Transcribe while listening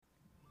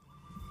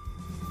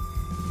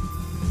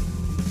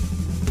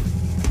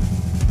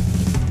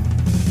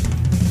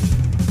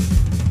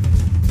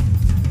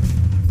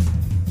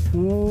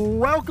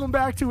Welcome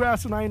back to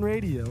Asinine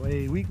Radio,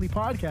 a weekly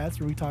podcast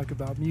where we talk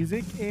about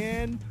music,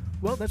 and,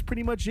 well, that's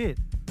pretty much it.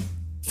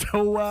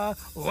 So,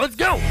 let's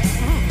go!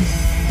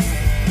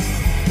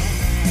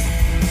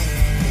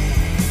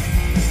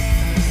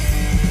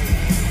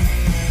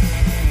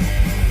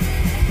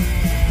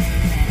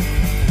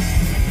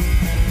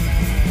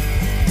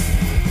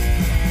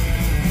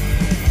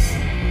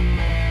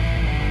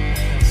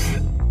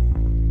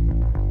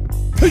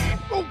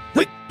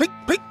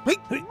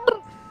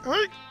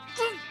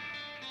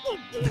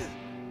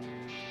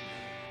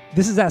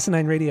 This is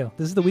Asinine Radio.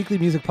 This is the weekly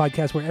music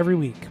podcast where every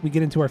week we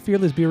get into our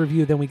Fearless Beer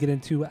review, then we get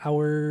into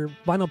our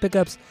vinyl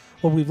pickups,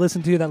 what we've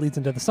listened to, that leads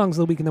into the songs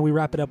of the week, and then we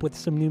wrap it up with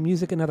some new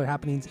music and other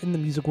happenings in the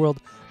music world.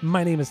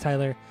 My name is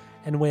Tyler,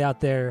 and way out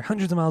there,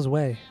 hundreds of miles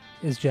away,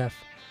 is Jeff.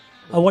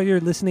 While you're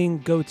listening,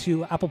 go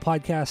to Apple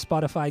Podcasts,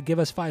 Spotify, give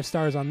us 5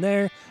 stars on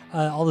there.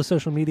 All the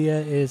social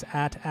media is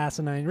at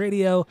Asinine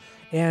Radio,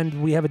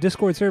 and we have a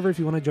Discord server. If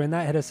you want to join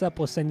that, hit us up.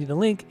 We'll send you the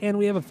link, and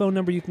we have a phone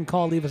number you can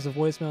call, leave us a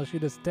voicemail,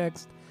 shoot us a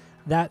text.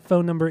 That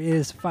phone number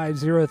is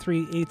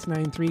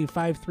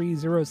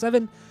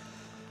 503-893-5307.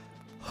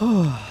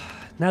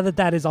 Now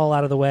that is all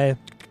out of the way,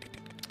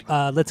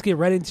 let's get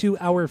right into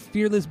our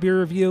Fearless Beer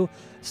review.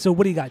 So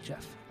what do you got,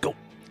 Jeff? Go.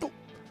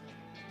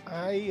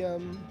 I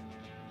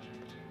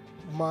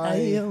my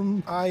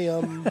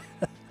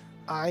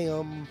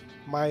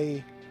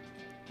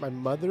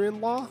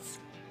mother-in-law,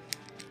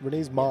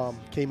 Renee's mom,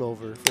 came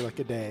over for like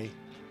a day,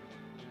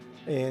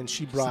 and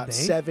she brought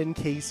 7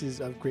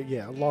 cases of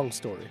long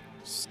story.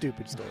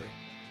 Stupid story.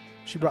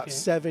 She brought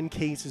 7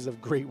 cases of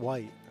Great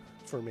White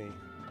for me.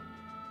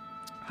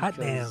 Hot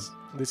damn.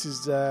 This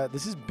is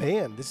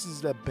banned. This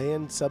is a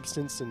banned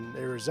substance in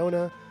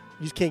Arizona.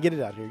 You just can't get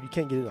it out here. You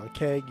can't get it on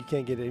keg. You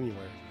can't get it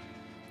anywhere.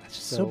 That's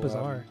just so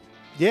bizarre.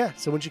 Yeah.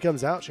 So when she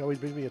comes out, she always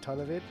brings me a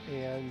ton of it,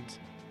 and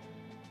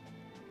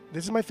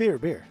this is my favorite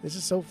beer. This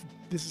is so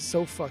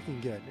fucking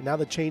good. And now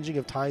the changing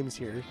of times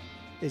here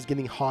is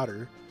getting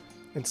hotter,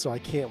 and so I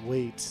can't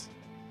wait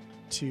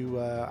to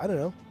I don't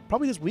know.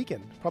 Probably this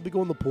weekend. Probably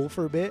go in the pool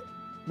for a bit.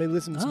 Maybe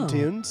listen to some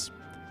tunes.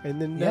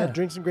 And then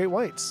drink some Great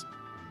Whites.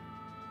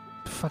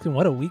 Fucking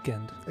what a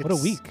weekend. What a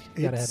week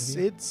you got ahead of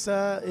you. It's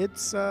going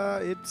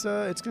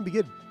to be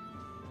good.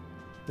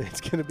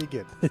 It's going to be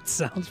good. It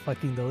sounds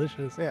fucking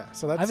delicious. Yeah.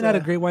 So that's, I haven't had a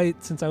Great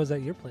White since I was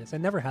at your place. I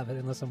never have it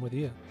unless I'm with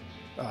you.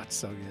 Oh, it's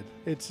so good.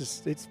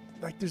 It's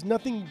like there's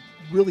nothing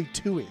really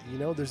to it, you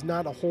know? There's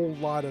not a whole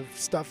lot of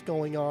stuff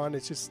going on.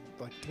 It's just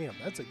like, damn,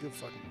 that's a good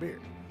fucking beer.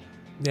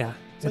 Yeah,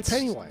 it's like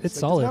Pennywise. It's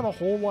solid. There's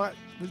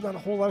not a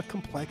whole lot of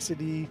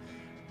complexity.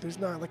 There's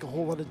not like a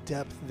whole lot of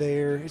depth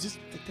there. It's just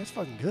like, that's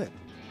fucking good.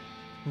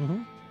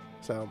 Mm-hmm.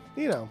 So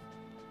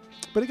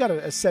but it got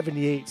a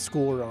 78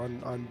 score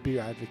on Beer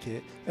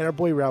Advocate, and our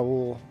boy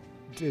Raul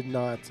did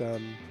not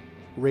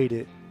rate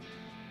it.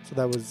 So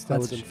that was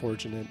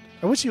unfortunate.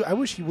 I wish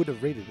he would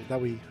have rated it.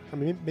 That way, I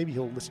mean, maybe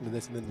he'll listen to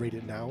this and then rate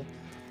it now.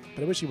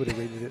 But I wish he would have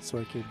rated it so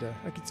I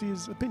could see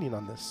his opinion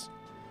on this.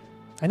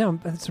 I know,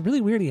 it's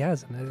really weird he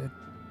hasn't. It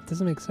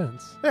doesn't make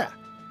sense. Yeah.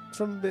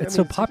 It's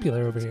so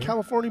popular over here. It's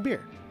California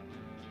beer.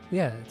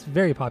 Yeah, it's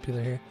very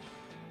popular here.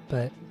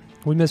 But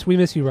we miss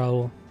you,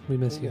 Raul. We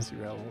miss you,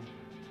 Raul.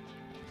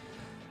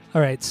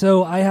 All right,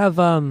 so I have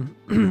I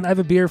have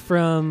a beer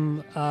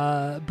from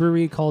a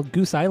brewery called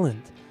Goose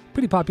Island.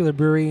 Pretty popular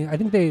brewery. I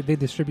think they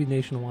distribute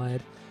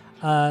nationwide.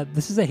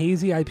 This is a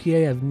hazy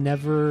IPA I've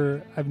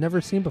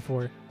never seen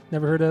before.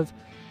 Never heard of.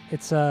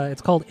 It's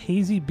called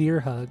Hazy Beer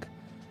Hug.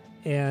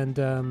 And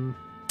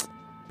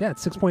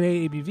it's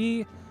 6.8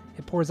 ABV.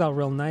 It pours out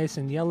real nice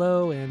and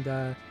yellow, and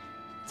it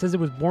says it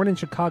was born in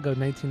Chicago,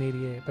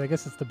 1988. But I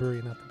guess it's the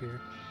brewery, not the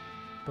beer.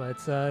 But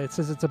it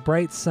says it's a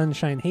bright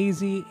sunshine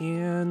hazy,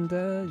 and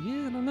I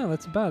don't know.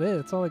 That's about it.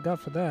 That's all I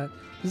got for that.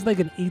 This is like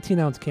an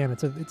 18-ounce can.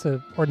 It's a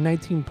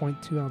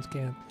 19.2-ounce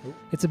can. Oh.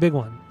 It's a big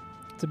one.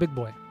 It's a big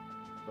boy.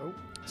 Oh.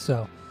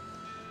 So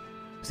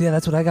yeah,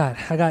 that's what I got.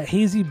 I got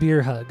Hazy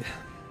Beer Hug.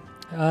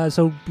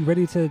 So be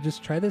ready to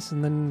just try this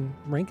and then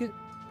rank it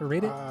or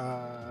rate it?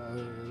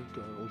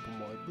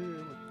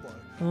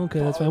 Okay,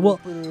 that's fine. Well,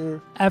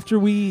 after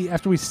we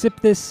sip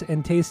this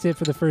and taste it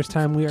for the first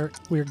time, we are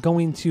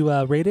going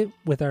to rate it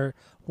with our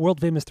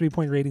world famous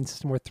 3-point rating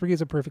system, where 3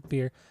 is a perfect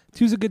beer,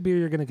 2 is a good beer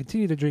you're going to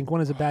continue to drink,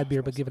 1 is a bad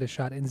beer but give it a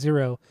shot, and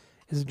 0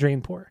 is a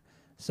drain pour.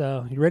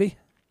 So you ready?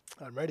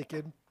 I'm ready,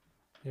 kid.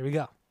 Here we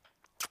go.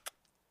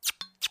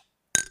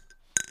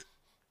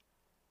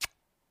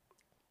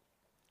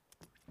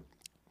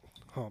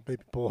 Oh,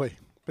 baby boy.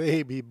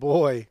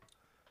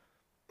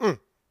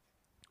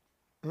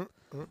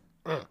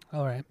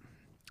 All right.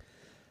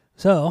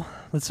 So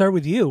let's start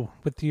with you,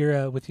 with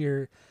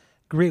your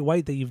Great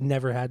White that you've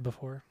never had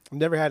before. I've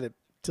never had it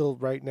till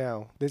right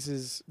now. This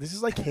is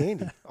like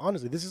candy.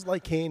 Honestly, this is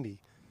like candy.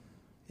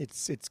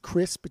 It's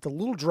crisp. It's a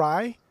little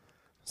dry,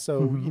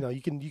 so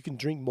you can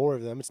drink more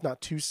of them. It's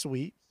not too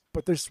sweet,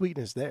 but there's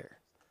sweetness there.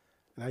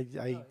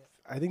 And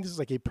I think this is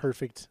like a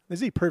perfect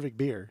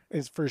beer.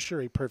 It's for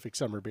sure a perfect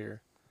summer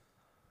beer.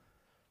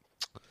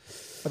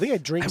 I think I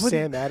drink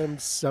Sam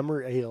Adams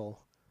Summer Ale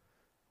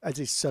as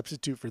a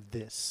substitute for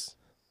this.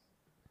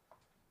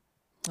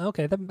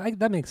 Okay,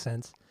 that makes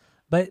sense.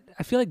 But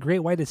I feel like Great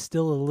White is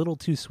still a little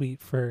too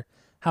sweet for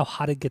how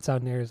hot it gets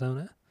out in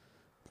Arizona.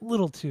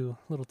 Little too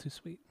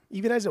sweet.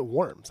 Even as it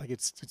warms, like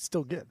it's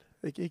still good.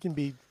 Like it can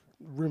be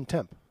room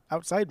temp,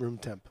 outside room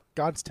temp,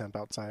 God's temp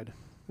outside,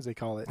 as they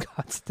call it.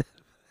 God's temp.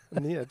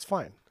 And yeah, it's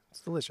fine.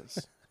 It's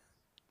delicious.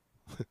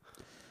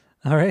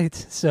 All right,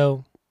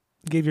 so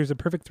gave yours a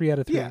perfect 3 out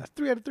of 3. Yeah,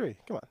 3 out of 3.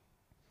 Come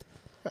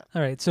on.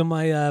 All right, so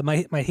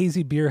my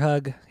hazy beer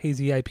hug,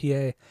 hazy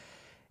IPA.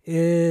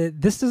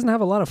 This doesn't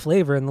have a lot of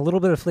flavor, and the little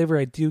bit of flavor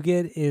I do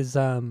get is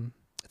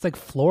it's like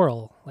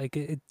floral. Like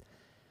it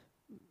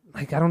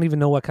like I don't even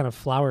know what kind of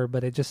flower,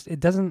 but it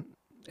doesn't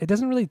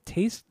really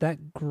taste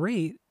that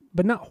great,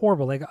 but not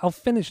horrible. Like I'll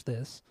finish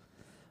this,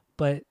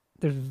 but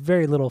there's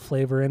very little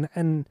flavor,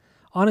 and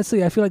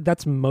honestly, I feel like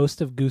that's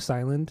most of Goose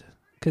Island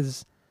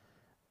because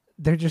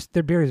their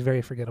beer is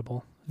very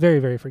forgettable, very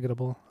very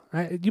forgettable.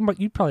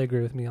 You'd probably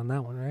agree with me on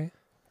that one, right?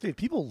 Dude,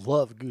 people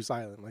love Goose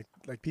Island.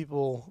 Like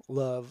people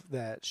love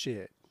that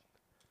shit.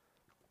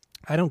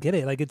 I don't get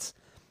it. Like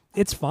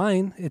it's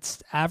fine.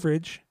 It's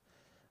average,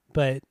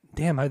 but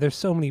damn, there's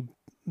so many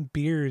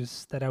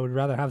beers that I would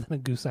rather have than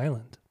a Goose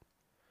Island.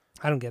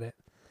 I don't get it.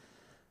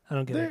 I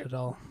don't get it at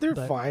all. They're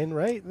fine,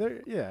 right?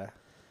 Yeah.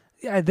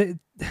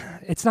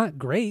 It's not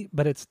great,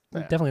 but it's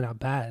Yeah. definitely not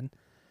bad.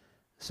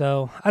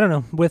 So I don't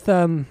know.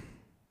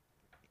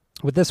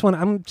 With this one,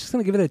 I'm just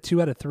gonna give it a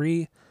 2 out of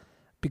 3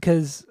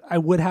 because I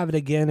would have it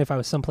again if I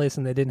was someplace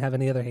and they didn't have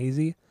any other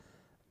hazy.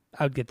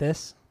 I would get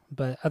this,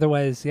 but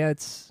otherwise, yeah,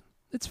 it's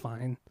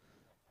fine.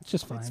 It's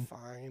just fine. It's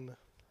fine.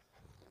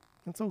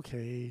 It's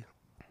okay.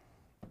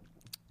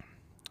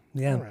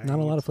 Yeah, All not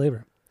a lot right. of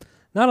flavor.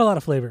 Not a lot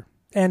of flavor.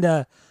 And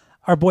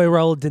our boy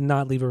Raul did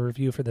not leave a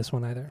review for this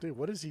one either. Dude,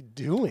 what is he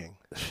doing?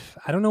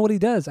 I don't know what he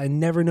does. I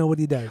never know what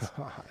he does.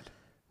 God.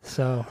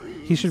 So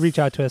he should reach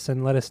out to us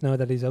and let us know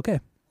that he's okay.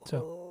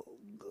 So.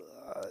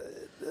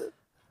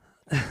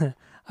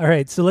 All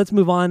right, so let's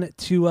move on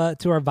to our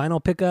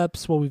vinyl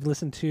pickups, what we've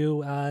listened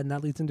to, and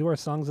that leads into our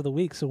songs of the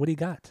week. So what do you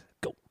got?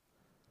 Go.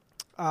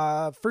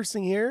 First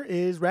thing here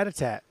is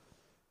Rat-a-tat.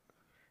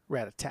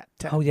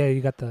 Rat-a-tat-tat. Oh, yeah,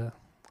 you got the...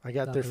 I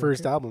got the their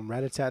first record. album,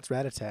 Rat-a-tat's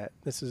Rat-a-tat.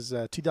 This is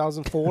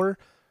 2004.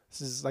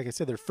 This is, like I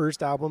said, their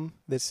first album.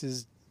 This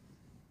is,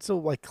 so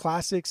like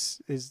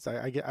Classics is,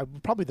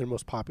 probably their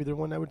most popular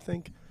one, I would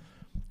think.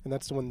 And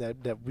that's the one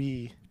that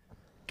we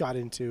got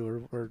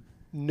into or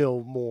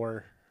know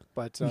more.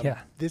 But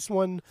Yeah. this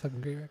one,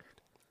 Fucking great record.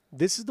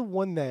 this is the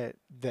one that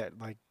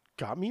like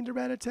got me into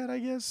Rat-a-tat, I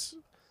guess,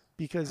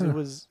 because it Huh.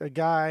 was a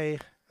guy,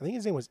 I think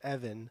his name was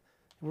Evan,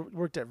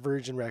 worked at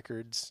Virgin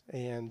Records,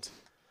 and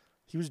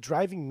he was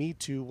driving me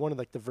to one of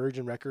like the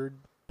Virgin Record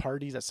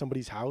parties at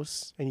somebody's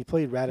house, and he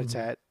played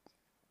Rat-a-tat,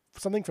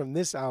 something from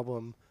this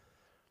album,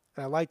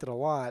 and I liked it a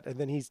lot. And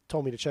then he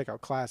told me to check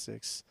out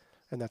Classics,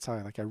 and that's how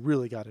I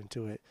really got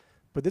into it.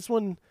 But this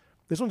one's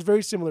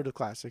very similar to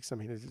Classics. I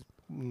mean, it's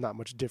not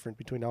much different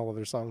between all of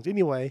their songs.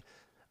 Anyway,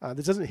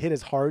 this doesn't hit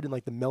as hard in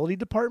like the melody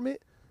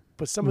department,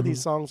 but some of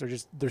these songs are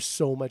they're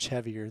so much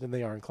heavier than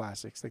they are in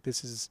Classics. Like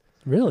this is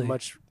Really?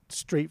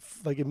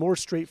 a more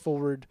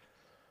straightforward,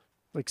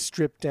 like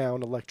stripped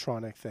down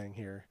electronic thing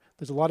here.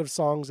 There's a lot of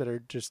songs that are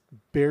just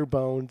bare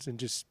bones and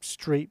just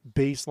straight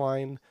bass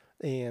line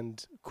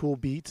and cool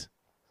beat.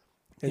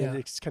 And Yeah.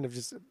 it kind of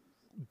just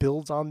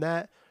builds on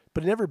that,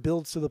 but it never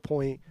builds to the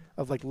point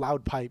of like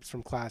loud pipes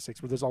from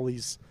Classics where there's all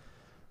these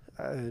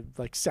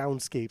like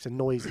soundscapes and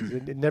noises.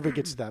 It never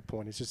gets to that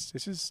point. It's just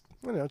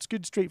I don't know, it's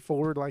good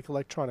straightforward like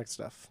electronic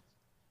stuff.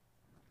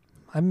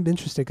 I'm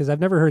interested because I've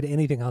never heard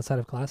anything outside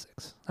of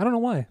Classics. I don't know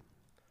why,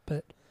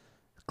 but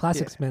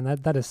Classics, man,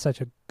 that is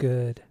such a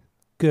good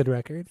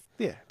record.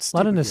 Yeah, it's A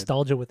lot of stupid good.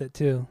 nostalgia with it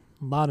too.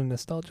 A lot of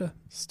nostalgia.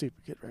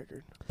 Stupid good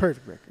record.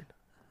 Perfect record.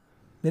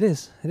 It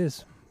is.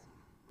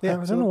 Yeah,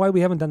 I so don't know why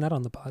we haven't done that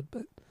on the pod,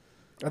 but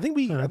I think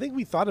we Uh-huh. I think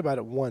we thought about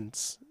it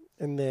once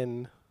and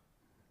then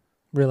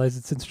realize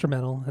it's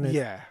instrumental and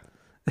yeah.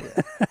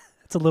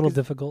 it's a little 'Cause-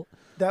 difficult.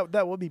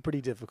 That would be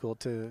pretty difficult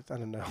to, I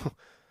don't know,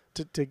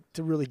 to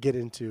really get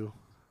into,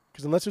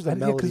 because unless there's a Yeah,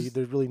 melody, 'cause-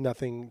 there's really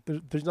nothing.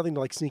 There's nothing to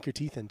like sink your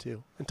teeth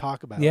into and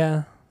talk about.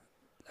 Yeah.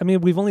 I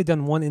mean, we've only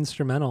done one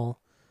instrumental,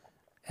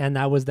 and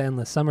that was the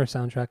Endless Summer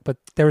soundtrack, but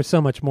there was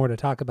so much more to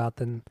talk about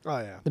than Oh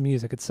yeah. the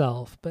music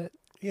itself. But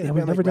yeah, a we've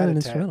band never like done an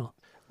Rat-a-tat, instrumental.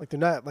 Like they're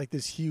not like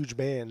this huge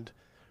band.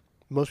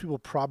 Most people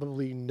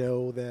probably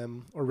know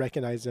them or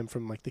recognize them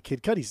from like the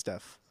Kid Cudi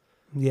stuff.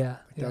 Yeah.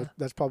 Yeah.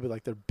 That's probably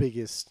like their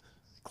biggest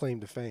claim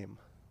to fame.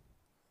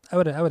 I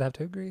would have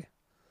to agree.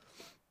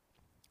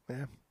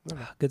 Yeah.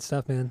 Good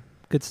stuff, man.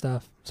 Good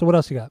stuff. So what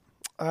else you got?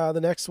 The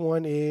next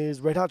one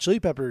is Red Hot Chili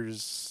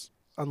Peppers,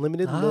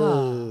 Unlimited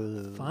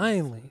Love.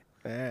 Finally.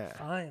 Yeah.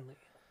 Finally.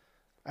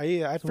 I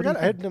So what do forgot you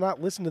I had think? to not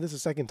listen to this a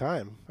second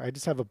time. I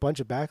just have a bunch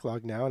of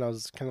backlog now, and I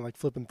was kind of like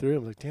flipping through. I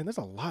was like, damn, there's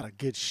a lot of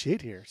good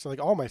shit here. So like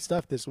all my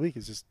stuff this week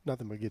is just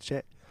nothing but good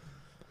shit.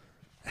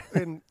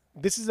 And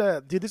this is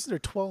their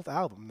 12th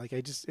album. Like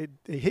it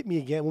hit me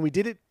again when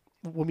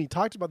we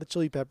talked about the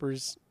Chili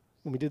Peppers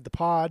when we did the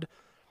pod.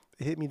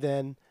 It hit me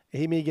then. It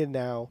hit me again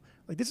now.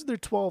 Like, this is their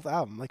 12th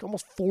album. Like,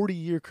 almost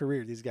 40-year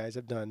career these guys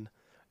have done,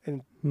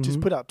 and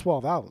just put out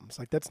 12 albums.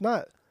 Like, that's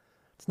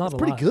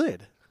pretty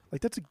good.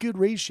 Like, that's a good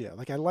ratio.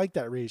 Like, I like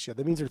that ratio.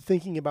 That means they're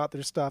thinking about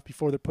their stuff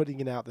before they're putting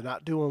it out. They're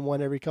not doing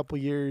one every couple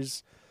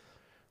years.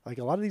 Like,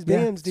 a lot of these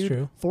bands, dude,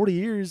 true. 40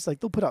 years, like,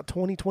 they'll put out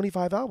 20,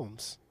 25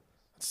 albums.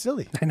 It's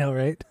silly. I know,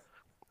 right?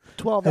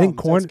 12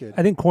 albums, that's good.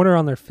 I think Korn are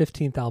on their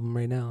 15th album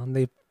right now,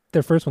 and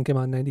their first one came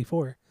out in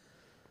 94.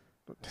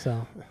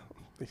 So,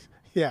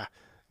 yeah.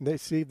 They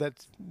see that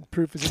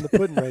proof is in the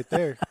pudding right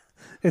there.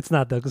 It's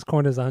not, though, because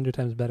Korn is 100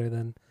 times better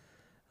than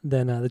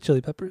the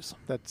Chili Peppers.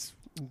 That's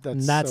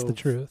the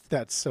truth.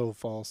 That's so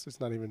false. It's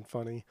not even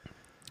funny.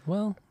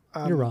 Well,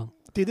 you're wrong.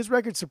 Dude, this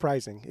record's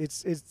surprising.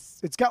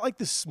 It's got like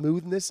the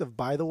smoothness of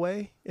By the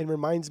Way. It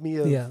reminds me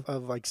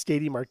of like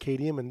Stadium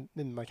Arcadium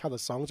and like how the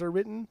songs are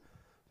written,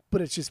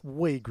 but it's just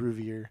way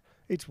groovier.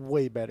 It's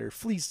way better.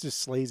 Fleece just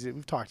slays it.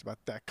 We've talked about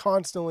that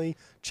constantly.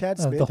 Chad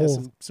Smith has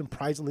some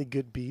surprisingly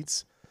good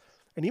beats.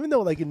 And even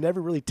though like it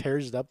never really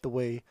tears it up the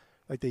way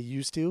like they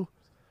used to,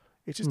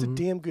 it's just a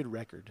damn good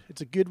record.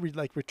 It's a good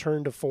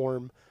return to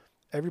form.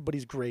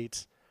 Everybody's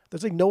great.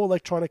 There's like no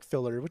electronic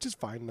filler, which is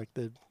fine. Like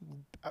the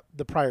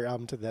prior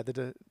album to that,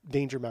 the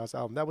Danger Mouse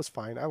album, that was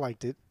fine. I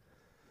liked it.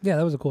 Yeah,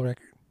 that was a cool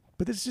record.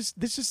 But this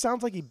just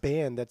sounds like a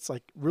band that's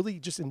like really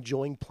just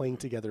enjoying playing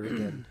together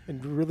again,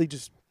 and really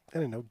just, I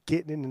don't know,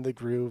 getting into the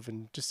groove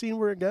and just seeing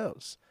where it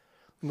goes.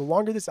 And the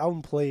longer this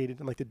album played,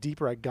 and like the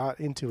deeper I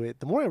got into it,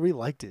 the more I really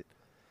liked it.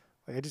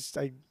 Like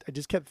I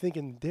just kept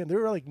thinking, damn, there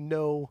were like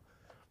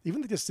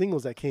even like the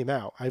singles that came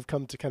out, I've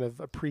come to kind of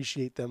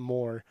appreciate them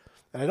more.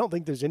 And I don't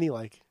think there's any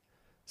like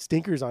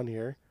stinkers on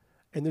here,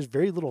 and there's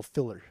very little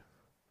filler.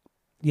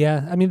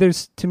 Yeah, I mean,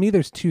 there's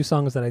two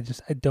songs that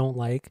I don't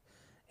like,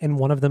 and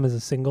one of them is a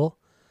single.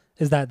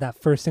 Is that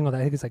first single that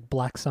I think is like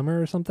Black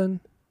Summer or something?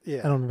 Yeah,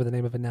 I don't remember the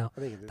name of it now.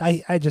 I think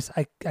it is.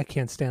 I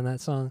can't stand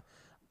that song.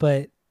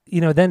 But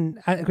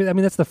then I mean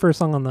that's the first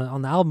song on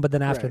the album. But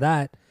then after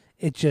that,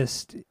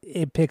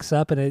 it picks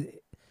up, and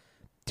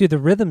the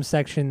rhythm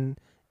section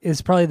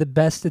is probably the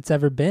best it's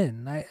ever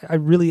been. I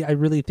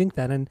really think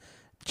that. And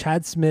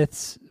Chad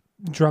Smith's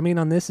drumming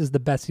on this is the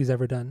best he's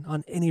ever done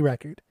on any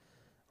record.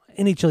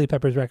 Any Chili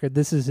Peppers record,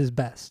 this is his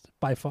best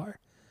by far.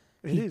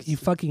 He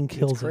fucking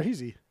kills it. It's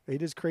crazy.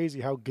 It is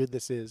crazy how good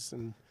this is,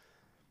 and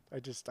I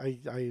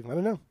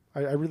don't know. I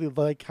really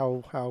like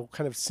how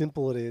kind of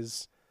simple it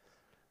is,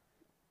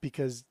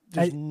 because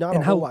there's not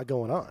a whole lot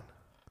going on.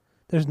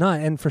 There's not,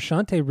 and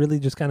Frusciante really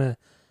just kind of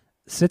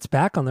sits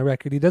back on the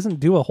record. He doesn't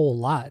do a whole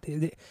lot.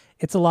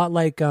 It's a lot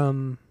like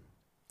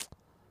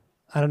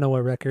I don't know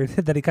what record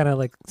that he kind of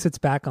like sits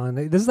back on.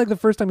 This is like the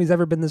first time he's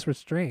ever been this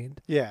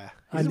restrained. Yeah.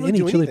 On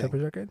any Chili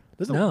Peppers record.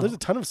 There's a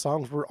ton of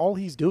songs where all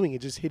he's doing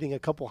is just hitting a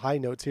couple high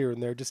notes here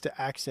and there just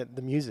to accent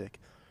the music.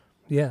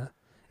 Yeah.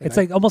 It's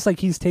like almost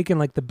like he's taken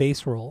like the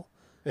bass role.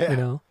 Yeah. You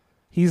know?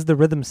 He's the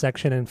rhythm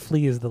section and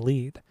Flea is the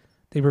lead.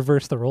 They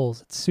reverse the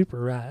roles. It's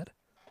super rad.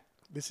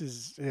 This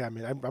is, I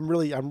mean, I'm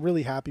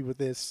really happy with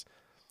this.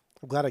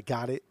 I'm glad I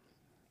got it.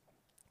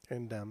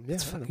 And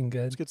it's fucking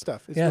good. It's good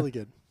stuff. It's really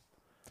good.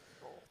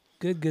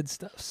 Good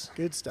stuff.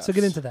 Good stuff. So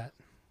get into that.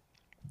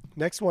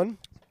 Next one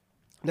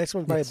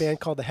by a band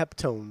called the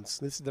Heptones.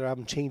 This is their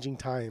album Changing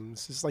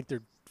Times. This is like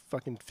their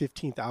fucking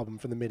 15th album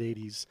from the mid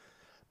 80s.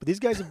 But these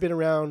guys have been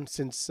around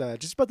since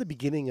just about the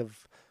beginning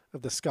of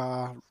the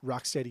ska,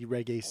 rocksteady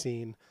reggae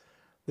scene.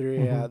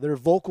 They're a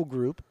vocal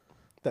group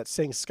that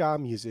sang ska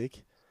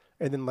music,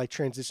 and then like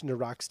transitioned to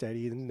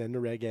rocksteady and then to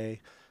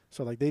reggae.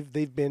 So like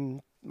they've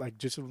been like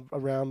just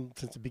around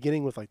since the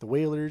beginning with like the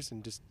Wailers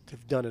and just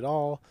have done it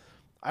all.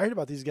 I heard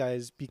about these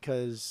guys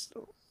because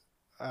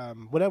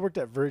when I worked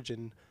at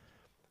Virgin,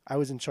 I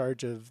was in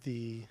charge of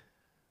the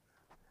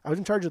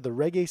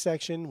reggae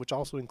section, which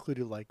also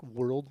included like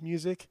world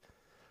music.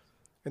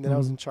 And then I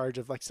was in charge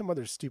of like some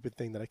other stupid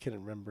thing that I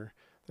couldn't remember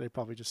that I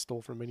probably just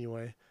stole from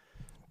anyway.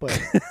 But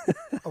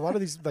a lot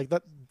of these, like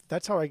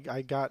that's how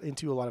I got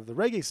into a lot of the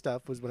reggae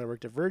stuff, was when I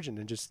worked at Virgin,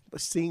 and just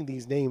seeing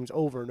these names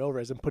over and over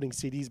as I'm putting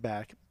CDs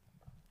back,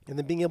 and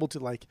then being able to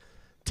like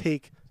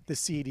take the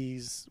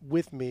CDs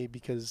with me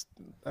because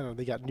I don't know,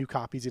 they got new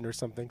copies in or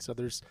something. So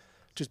there's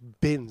just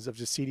bins of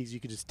just CDs you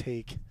could just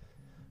take.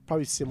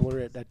 Probably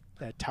similar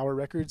at Tower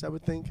Records, I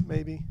would think,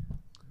 maybe.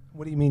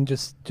 What do you mean?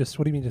 Just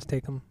what do you mean? Just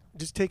take them?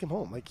 Just take them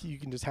home. Like you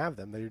can just have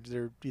them.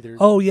 They're either.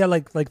 Oh yeah,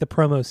 like the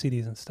promo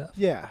CDs and stuff.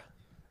 Yeah.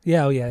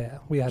 Yeah. Oh yeah.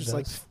 We had just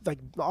those. like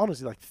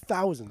honestly like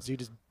thousands. You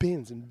just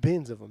bins and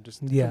bins of them. Just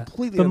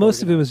completely. But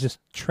most of it was just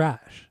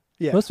trash.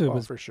 Yeah. Most of it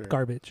was for sure.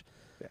 garbage.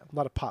 Yeah. A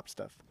lot of pop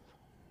stuff.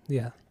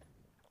 Yeah.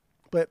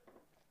 But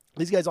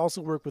these guys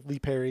also work with Lee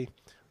Perry,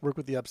 work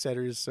with the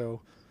Upsetters,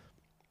 so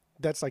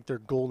that's like their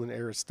golden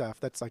era stuff.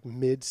 That's like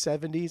mid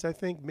 70s, I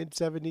think, mid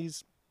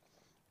 70s.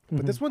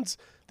 But this one's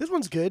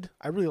good.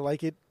 I really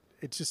like it.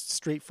 It's just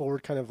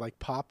straightforward, kind of like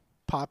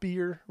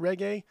poppier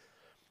reggae.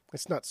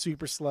 It's not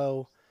super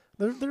slow.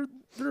 They're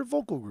a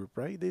vocal group,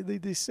 right?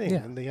 They sing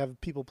and they have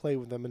people play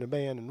with them in a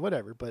band and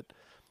whatever. But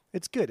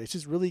It's good. It's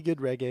just really good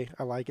reggae.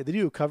 I like it. They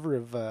do a cover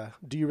of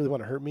 "Do You Really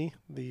Want to Hurt Me,"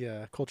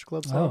 the Culture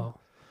Club song. Oh,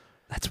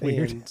 that's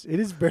weird. And it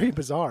is very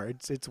bizarre.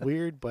 It's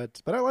weird,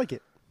 but I like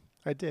it.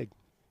 I dig.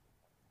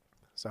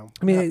 So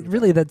I mean,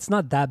 really, that's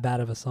not that bad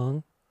of a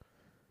song.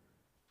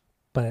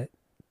 But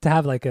to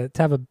have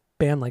a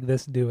band like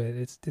this do it,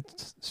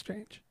 it's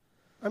strange.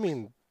 I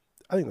mean,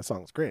 I think the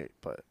song's great,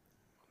 but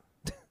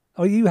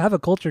Oh, you have a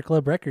Culture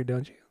Club record,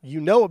 don't you? you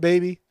know it,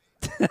 baby.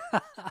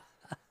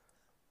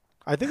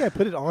 I think I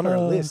put it on our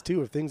list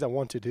too of things I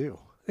want to do.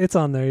 It's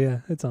on there, yeah.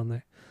 It's on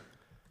there.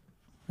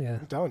 Yeah.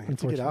 I'm telling you,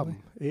 it's a good unfortunately.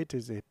 album. It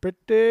is a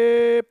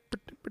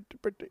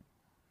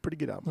pretty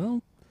good album.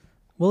 Well,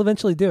 we'll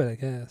eventually do it, I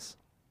guess.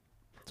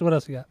 So what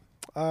else you got?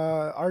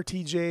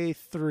 RTJ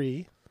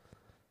 3.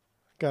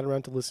 Got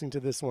around to listening to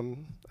this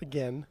one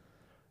again.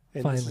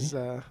 And Finally. this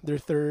is their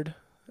third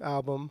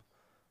album,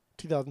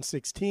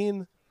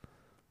 2016.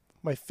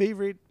 My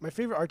favorite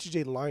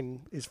RTJ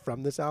line is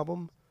from this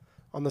album.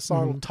 On the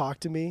song Talk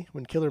to Me,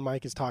 when Killer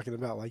Mike is talking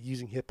about like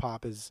using hip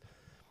hop as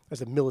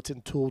a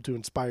militant tool to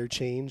inspire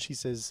change, he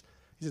says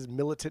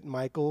militant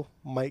Michael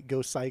might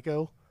go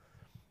psycho.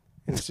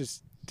 And it's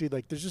just, dude,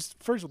 like there's just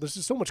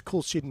so much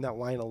cool shit in that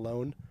line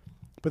alone.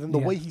 But then the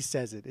way he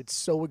says it, it's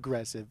so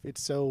aggressive.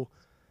 It's so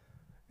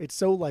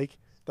like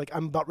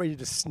I'm about ready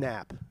to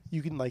snap.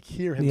 You can like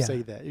hear him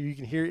say that. You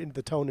can hear it in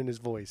the tone in his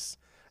voice.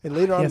 And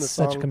later on in the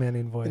song, such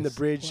commanding voice. in the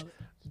bridge,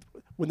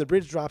 when the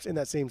bridge drops in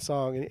that same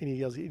song, and he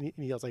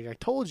yells like, "I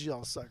told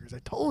y'all, suckers! I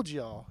told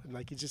y'all!" And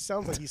like it just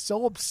sounds like he's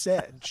so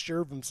upset and sure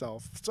of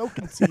himself, so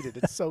conceited.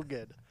 It's so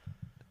good.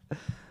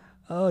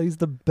 Oh, he's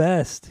the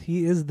best.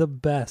 He is the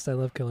best. I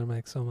love Killer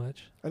Mike so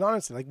much. And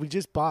honestly, like we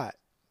just bought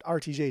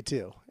RTJ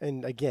 2,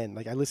 and again,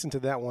 like I listened to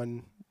that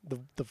one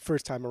the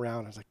first time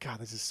around. I was like, God,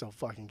 this is so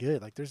fucking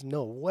good. Like, there's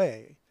no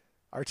way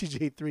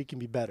RTJ 3 can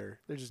be better.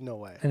 There's just no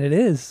way. And it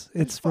is.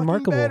 It's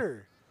remarkable.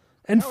 Better.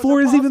 And How is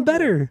 4 that is even possible?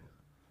 better.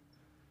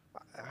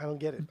 I don't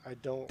get it. I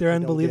don't. They're I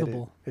don't get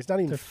unbelievable. it. It's not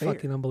even They're fair.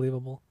 fucking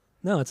unbelievable.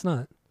 No, it's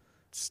not.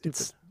 It's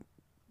stupid.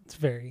 It's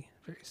very,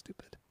 very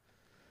stupid.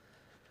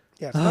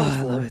 Yeah, so that was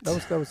I love fun. it.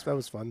 That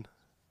was fun.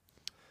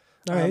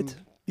 All right.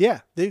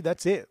 Yeah, dude,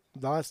 that's it.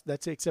 That's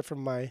it, except for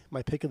my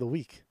pick of the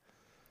week.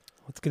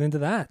 Let's get into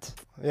that.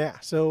 Yeah.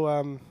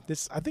 So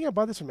this, I think I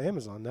bought this from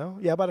Amazon. No,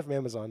 yeah, I bought it from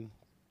Amazon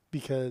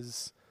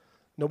because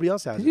nobody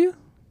else has Did it. you?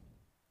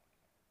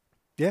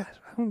 Yeah,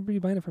 I don't remember you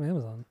buying it from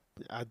Amazon.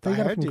 I you got it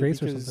had from to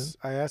Grace or because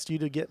something. I asked you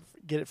to get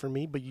it for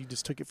me, but you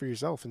just took it for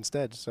yourself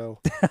instead. So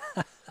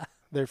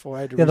therefore,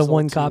 I had to. Yeah, the resort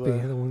one to, copy.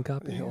 The one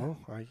copy. You Yeah. know,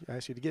 I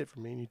asked you to get it for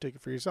me, and you took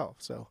it for yourself.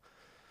 So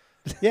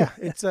yeah,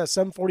 it's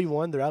Sum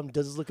 41. Their album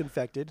Does Look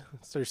Infected.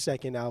 It's their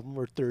second album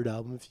or third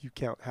album if you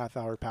count Half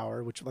Hour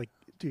Power, which like,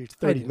 dude, it's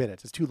 30 do.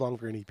 minutes. It's too long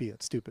for an EP.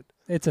 It's stupid.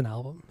 It's an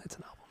album.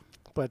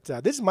 But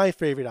this is my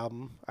favorite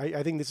album.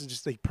 I think this is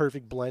just a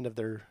perfect blend of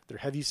their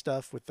heavy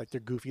stuff with like their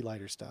goofy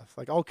lighter stuff.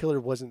 Like All Killer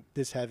wasn't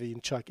this heavy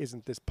and Chuck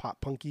isn't this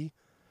pop punky.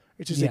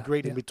 It's just a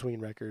great in between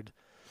record.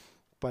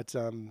 But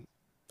I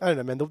don't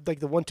know, man.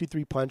 The 1, 2,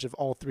 3 punch of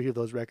all three of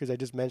those records I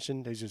just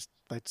mentioned is just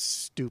like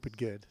stupid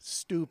good.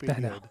 Stupid I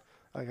know. good.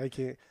 Like I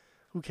can't.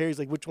 Who cares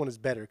like which one is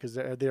better? Because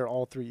they're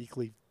all three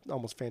equally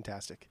almost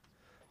fantastic.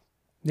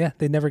 Yeah,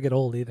 they never get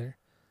old either.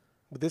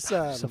 But this, So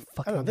I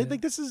fucking don't know.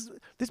 good.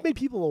 This made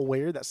people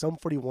aware that Sum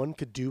 41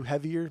 could do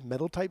heavier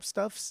metal type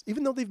stuffs,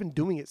 even though they've been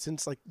doing it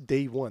since like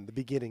day one, the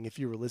beginning. If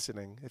you were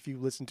listening, if you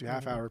listen to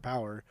Half Hour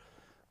Power,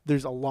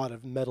 there's a lot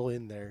of metal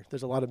in there.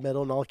 There's a lot of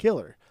metal in All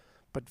Killer,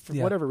 but for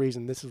whatever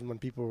reason, this is when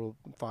people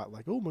thought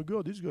like, oh my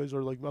god, these guys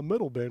are like a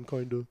metal band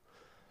kind of.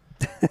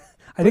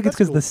 I think it's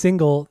because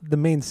cool. the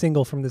main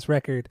single from this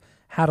record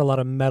had a lot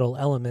of metal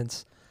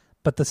elements,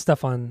 but the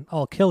stuff on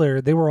All Killer,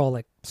 they were all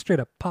like straight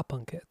up pop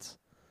punk hits.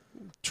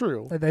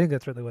 True. I think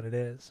that's really what it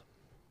is.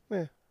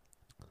 Yeah.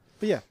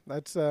 But yeah,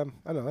 that's I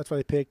don't know. That's what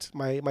I picked.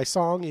 My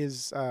song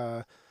is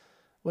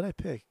what I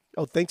pick.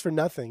 Oh, Thanks for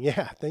Nothing.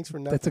 Yeah, Thanks for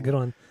Nothing. That's a good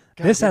one.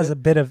 God, this dude, has a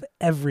bit of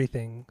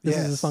everything. This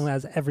is a Yes. song that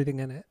has everything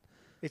in it.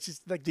 It's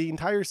just like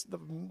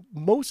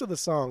most of the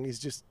song is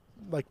just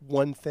like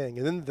one thing,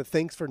 and then the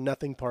Thanks for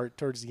Nothing part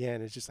towards the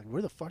end is just like,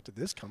 where the fuck did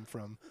this come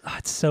from? Oh,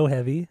 it's so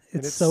heavy.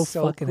 And It's so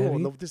fucking cool.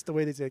 heavy. And just the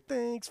way they say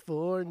thanks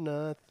for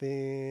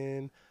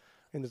nothing,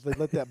 and just, they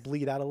let that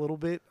bleed out a little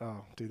bit.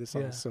 Oh, dude, this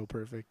song is so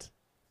perfect.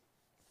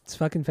 It's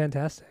fucking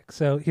fantastic.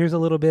 So here's a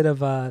little bit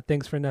of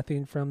Thanks for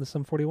Nothing from the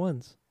Sum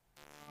 41s.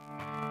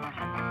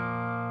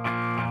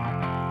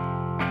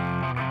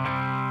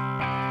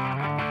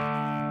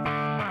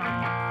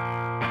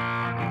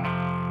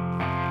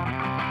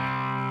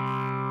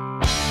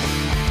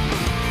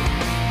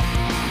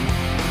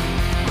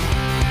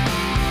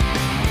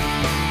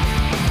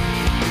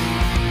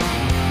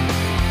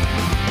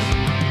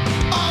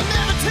 I'll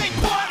never take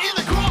part in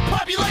the growing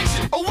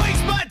population or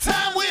waste my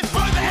time with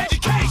further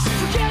education.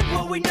 Forget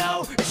what we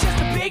know, it's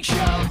just a big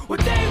show. What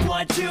they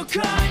want to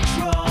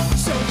control.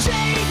 So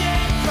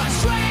jaded,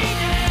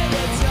 frustrated,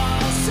 it's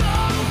all so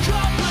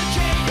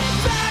complicated.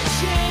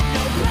 Fashion,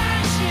 no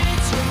passion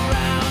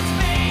surrounds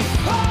me.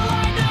 All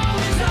I know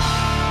is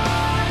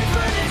I've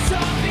heard it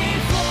all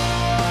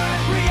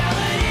before.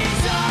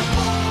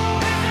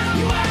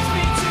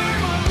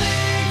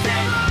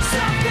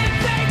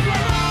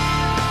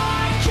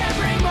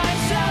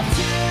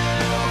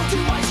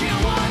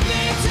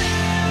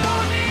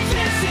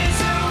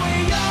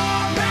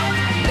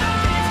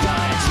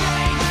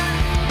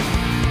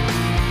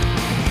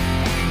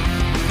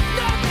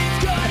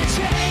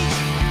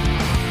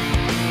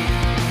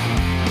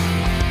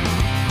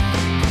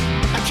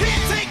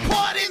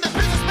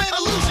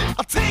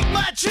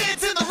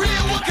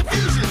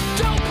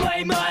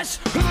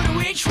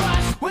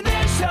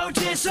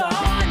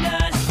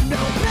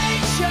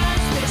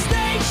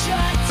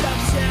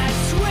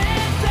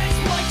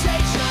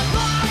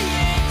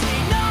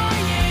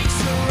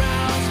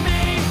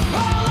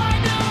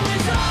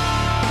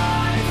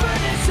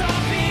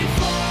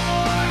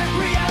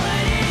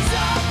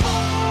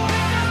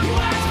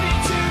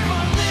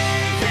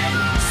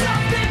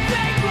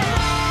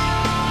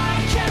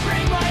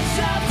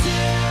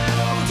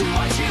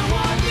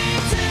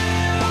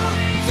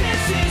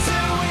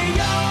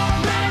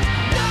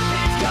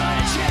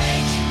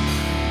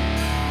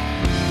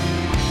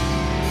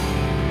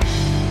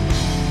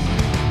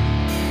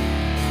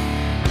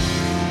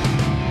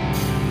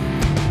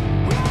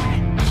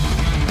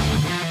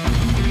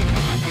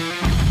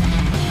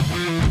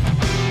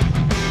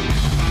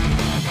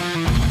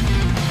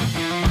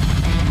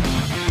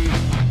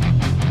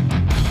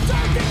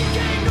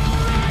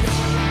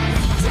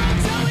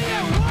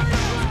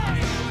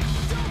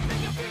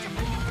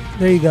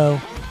 there you go.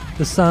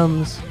 The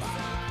Sums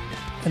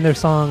and their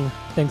song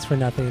 "Thanks for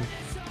Nothing."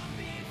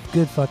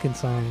 Good fucking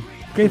song.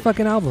 Great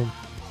fucking album.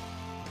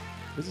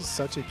 This is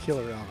such a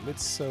killer album.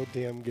 It's so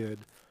damn good.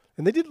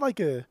 And they did like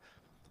a,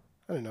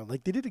 I don't know,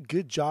 like they did a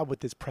good job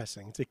with this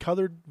pressing. It's a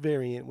colored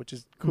variant, which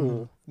is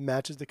cool,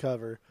 matches the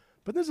cover.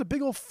 But there's a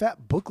big old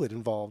fat booklet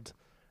involved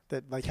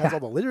that like has Yeah. all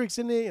the lyrics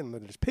in it and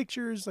there's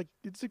pictures. Like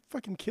it's a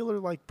fucking killer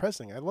like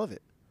pressing. I love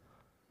it.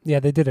 Yeah,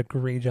 they did a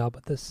great job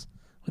with this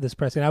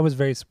pressing. I was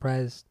very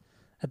surprised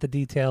at the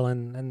detail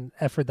and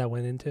effort that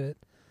went into it.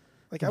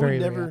 Like I Very,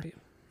 would very never. happy.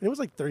 It was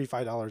like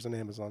 $35 on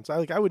Amazon.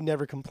 So I would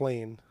never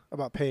complain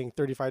about paying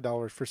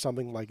 $35 for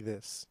something like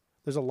this.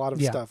 There's a lot of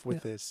Yeah, stuff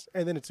with this,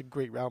 and then it's a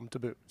great album to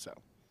boot. So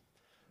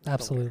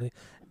Absolutely.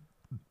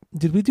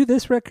 Did we do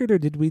this record or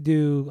did we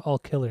do All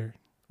Killer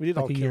we did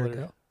like all a year killer.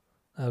 ago?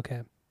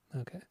 Okay.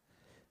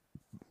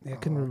 Yeah, I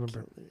couldn't All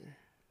remember. Killer.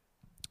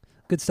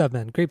 Good stuff,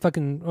 man. Great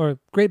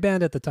great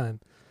band at the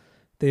time.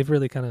 They've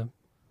really kind of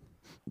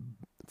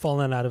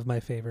fallen out of my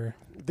favor.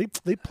 They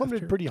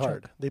plummeted After pretty Chuck.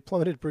 hard. They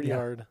plummeted pretty Yeah.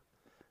 hard,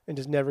 and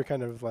just never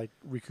kind of like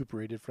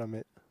recuperated from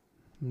it.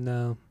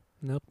 No.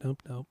 Nope.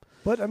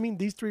 But I mean,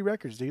 these 3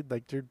 records, dude,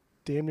 like they're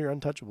damn near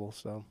untouchable.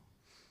 So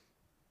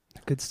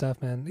Good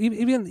stuff, man.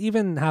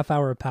 Even Half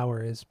Hour of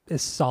Power is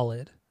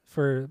solid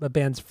for a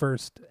band's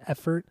first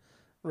effort.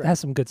 Right. It has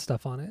some good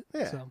stuff on it.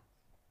 Yeah. So.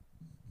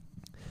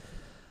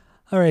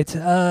 All right.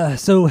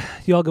 So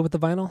you all good with the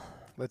vinyl?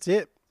 that's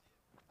it.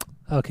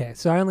 Okay.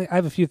 So I have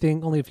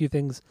only a few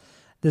things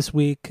this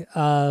week.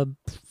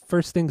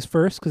 First things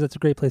first, because that's a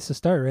great place to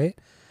start, right?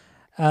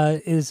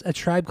 Is A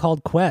Tribe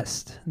Called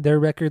Quest. Their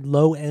record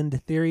Low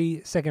End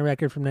Theory, second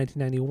record from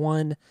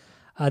 1991.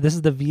 This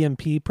is the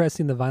VMP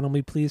pressing, the Vinyl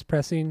Me Please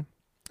pressing.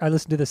 I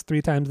listened to this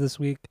 3 times this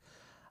week.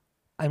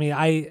 I mean,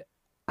 I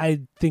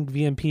think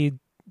VMP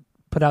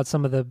put out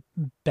some of the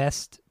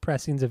best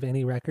pressings of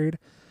any record.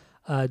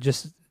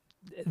 Just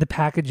the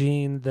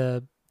packaging,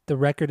 the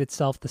record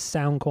itself, the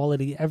sound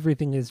quality,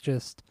 everything is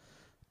just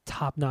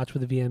top notch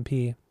with the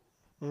VMP.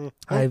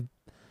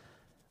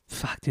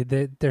 Fuck,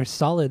 dude, they're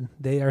solid.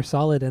 They are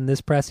solid, and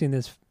this pressing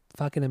is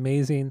fucking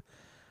amazing.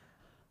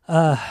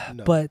 No.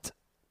 But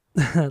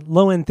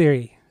Low End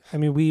Theory. I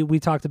mean, we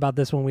talked about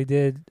this when we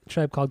did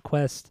Tribe Called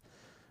Quest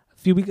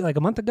a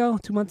month ago,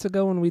 2 months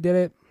ago when we did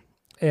it,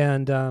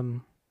 and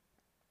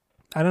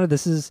I don't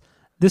know.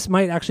 This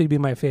might actually be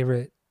my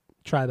favorite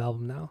Tribe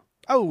album now.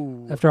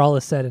 Oh, After all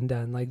is said and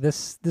done, like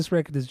this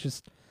record is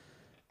just,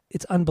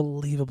 it's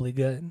unbelievably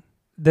good.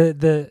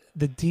 The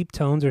deep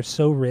tones are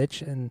so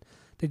rich and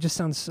they just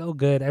sound so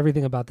good.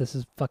 Everything about this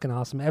is fucking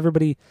awesome.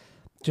 Everybody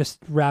just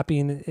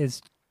rapping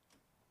is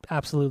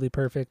absolutely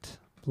perfect.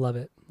 Love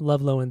it.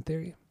 Love Low End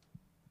Theory.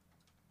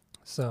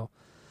 So,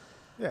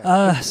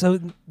 yeah. so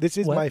This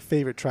is what? my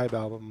favorite Tribe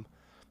album,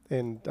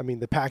 and I mean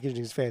the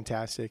packaging is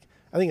fantastic.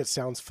 I think it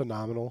sounds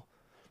phenomenal.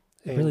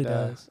 It really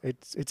does.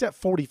 It's at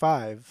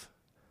 45,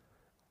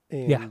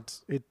 and Yeah.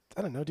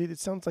 I don't know, dude. It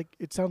sounds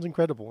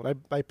incredible.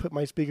 And I put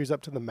my speakers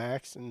up to the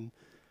max, and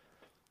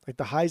like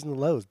the highs and the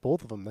lows,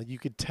 both of them. Like you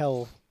could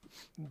tell,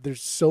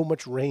 there's so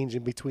much range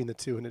in between the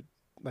two, and it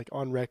like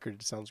on record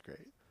it sounds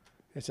great.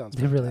 It sounds.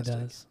 It really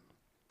fantastic.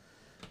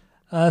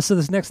 does. So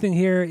this next thing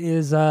here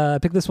is I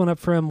picked this one up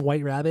from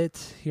White Rabbit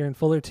here in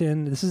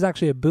Fullerton. This is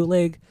actually a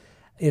bootleg.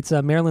 It's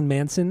Marilyn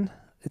Manson.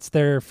 It's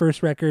their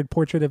first record,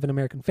 Portrait of an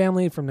American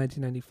Family from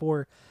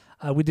 1994.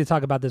 We did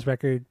talk about this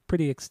record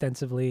pretty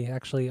extensively,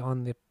 actually,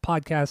 on the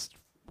podcast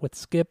with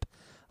Skip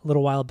a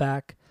little while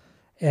back.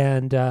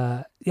 And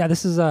yeah,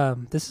 this is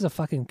a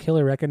fucking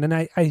killer record. And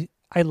I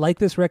like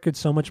this record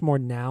so much more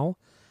now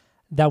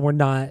that we're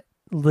not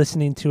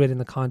listening to it in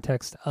the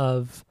context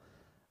of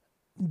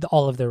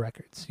all of their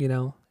records. You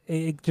know,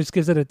 it just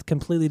gives it a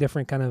completely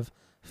different kind of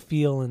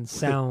feel and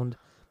sound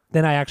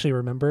than I actually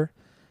remember.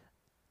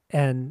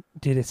 And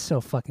dude, it's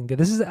so fucking good.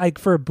 This is like,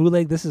 for a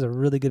bootleg, this is a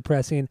really good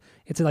pressing.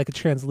 It's like a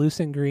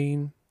translucent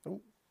green.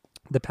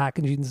 The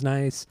packaging's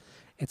nice.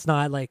 It's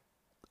not like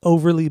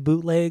overly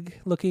bootleg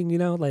looking, you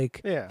know,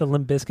 like Yeah. the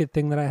Limp Bizkit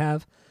thing that I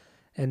have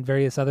and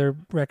various other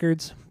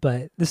records.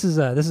 But this is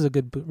a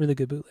good, really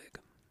good bootleg.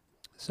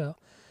 So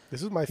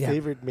This is my Yeah.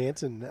 favorite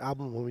Manson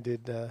album when we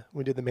did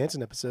the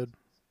Manson episode.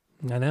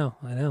 I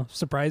know.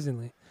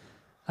 Surprisingly,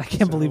 I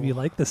can't believe you So-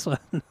 like this one.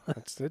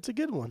 It's a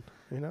good one,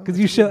 you know. Because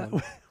It's you a good should.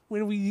 one.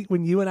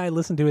 When you and I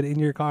listened to it in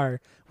your car,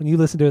 when you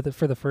listened to it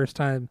for the first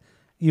time,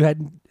 you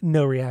had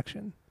no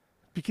reaction.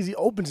 Because he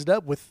opens it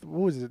up with, what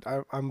was it?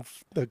 I'm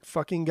the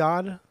fucking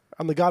god.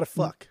 I'm the god of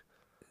fuck.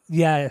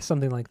 Yeah,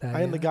 something like that.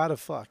 I am the yeah. god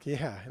of fuck.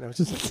 Yeah, and I was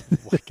just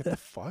like, what the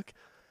fuck?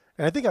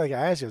 And I think I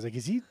asked you, I was like,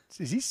 is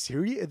he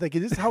serious? Like,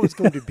 is this how it's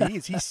going to be?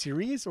 Is he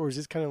serious, or is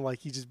this kind of like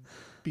he's just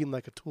being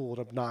like a tool and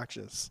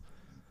obnoxious?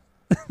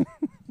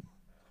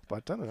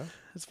 But I don't know.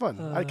 It's fun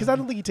because I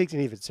don't think he takes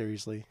any of it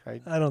seriously. I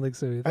don't think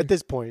so either. At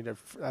this point,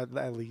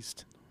 at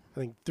least, I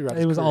think throughout It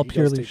his was career, all he does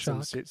purely take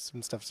some, shock.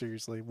 some stuff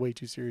seriously, way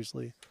too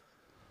seriously.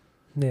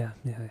 Yeah.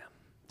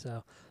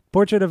 So,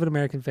 Portrait of an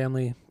American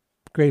Family,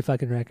 great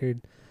fucking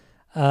record.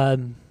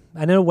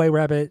 I know White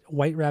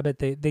Rabbit.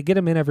 They get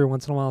them in every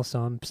once in a while,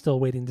 so I'm still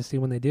waiting to see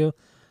when they do.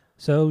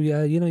 So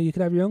yeah, you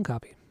could have your own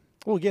copy.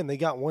 Well, again, they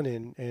got one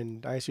in,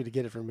 and I asked you to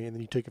get it for me, and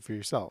then you took it for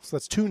yourself. So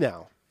that's 2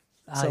 now.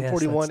 Ah, Sum yes,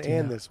 41 that's 2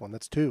 and now. this one.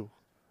 That's 2.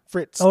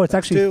 Fritz. Oh, it's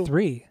that's actually 2.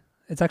 3.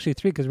 It's actually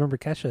 3 because remember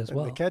Kesha as And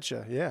well. the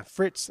Ketcha. Yeah.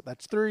 Fritz.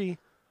 That's 3.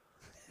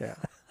 Yeah.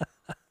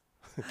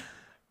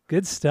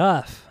 Good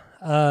stuff.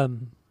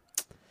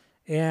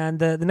 And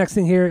the next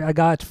thing here I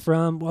got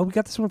we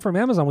got this one from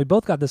Amazon. We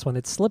both got this one.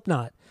 It's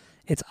Slipknot.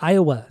 It's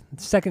Iowa.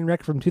 Second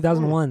record from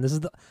 2001. This is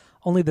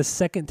only the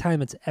second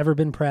time it's ever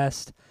been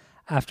pressed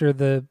after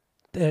the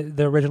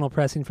original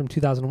pressing from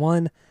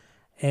 2001.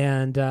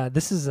 And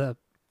this is a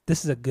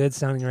good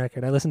sounding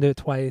record. I listened to it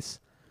twice,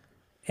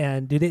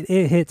 and dude,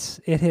 it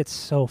hits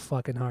so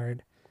fucking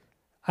hard.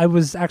 I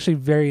was actually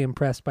very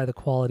impressed by the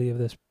quality of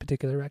this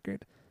particular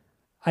record.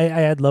 I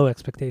had low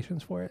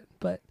expectations for it,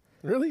 but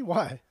Really?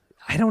 Why?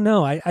 I don't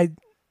know. I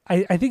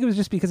think it was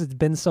just because it's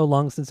been so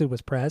long since it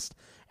was pressed,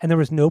 and there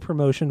was no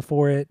promotion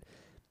for it.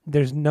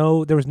 There was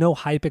no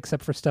hype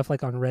except for stuff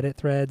like on Reddit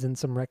threads and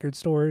some record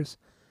stores.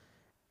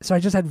 So I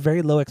just had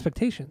very low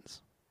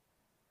expectations.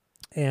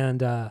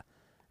 And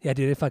yeah,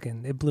 dude,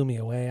 it blew me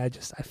away. I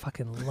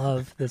fucking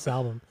love this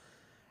album.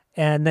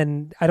 And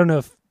then I don't know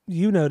if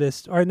you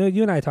noticed, or no,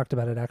 you and I talked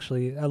about it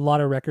actually. A lot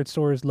of record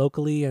stores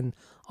locally and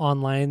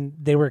online,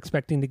 they were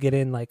expecting to get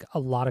in like a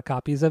lot of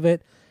copies of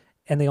it,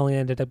 and they only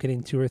ended up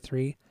getting 2 or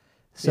 3.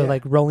 So Yeah.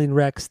 like Rolling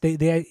Rex,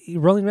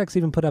 Rolling Rex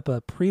even put up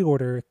a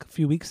pre-order a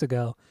few weeks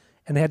ago,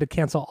 and they had to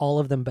cancel all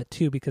of them but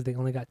 2 because they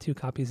only got 2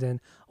 copies in.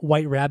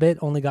 White Rabbit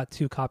only got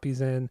 2 copies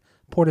in.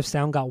 Port of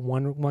Sound got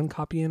one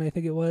copy in, I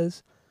think it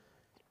was.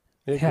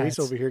 Yeah, Yeah, Grace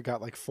it's- over here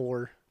got like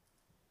 4.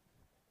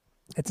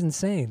 It's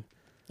insane.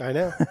 I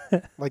know.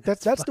 Like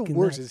that's the fucking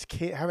worst nuts.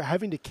 is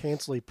having to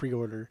cancel a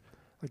pre-order.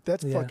 Like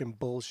that's Yeah. fucking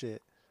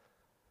bullshit.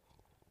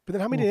 But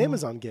then how many Mhm. did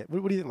Amazon get?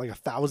 What do you think? Like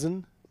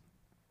 1,000?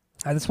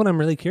 That's what I'm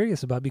really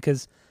curious about,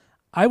 because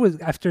I was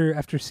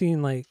after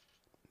seeing like,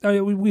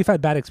 we've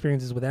had bad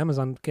experiences with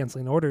Amazon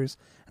canceling orders,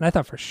 and I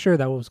thought for sure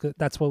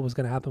that's what was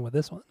going to happen with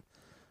this one.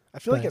 I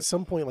feel like But- at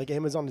some point, like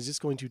Amazon is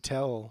just going to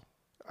tell,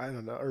 I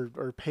don't know,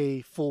 or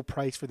pay full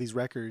price for these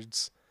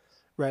records,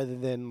 rather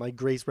than like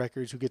Grace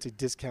Records, who gets a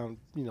discount,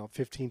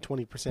 15,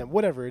 20%,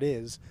 whatever it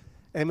is.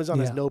 Amazon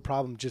has Yeah. no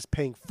problem just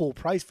paying full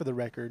price for the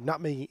record, not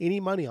making any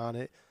money on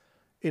it,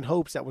 in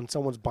hopes that when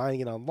someone's buying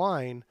it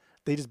online,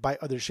 they just buy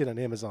other shit on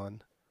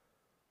Amazon.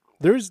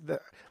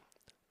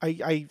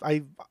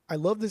 I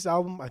love this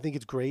album. I think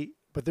it's great,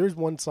 but there's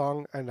one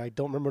song, and I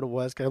don't remember what it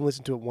was, 'cause I haven't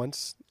listened to it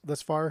once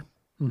thus far.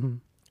 Mm-hmm.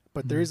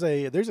 But there's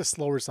a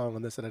slower song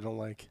on this that I don't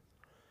like.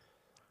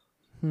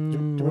 Do you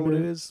remember what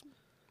it is?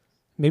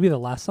 Maybe the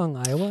last song,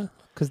 Iowa,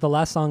 because the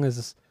last song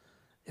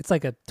it's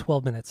like a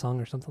 12-minute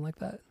song or something like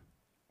that,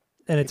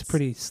 and it's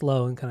pretty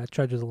slow and kind of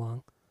trudges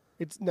along.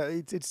 It's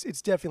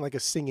definitely like a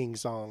singing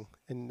song,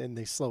 and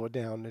they slow it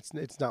down.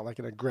 It's not like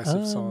an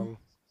aggressive song.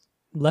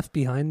 Left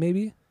Behind,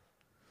 maybe.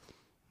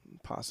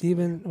 Possibly.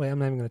 Even wait, I'm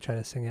not even going to try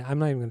to sing it. I'm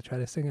not even going to try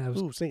to sing it. I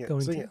was Ooh, sing it.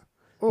 going Sing to. it.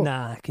 Oh.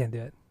 Nah, I can't do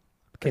it. Are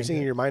you Can't do singing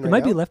it. in your mind It right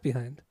might be now? Left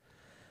Behind.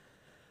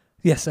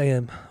 Yes, I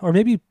am. Or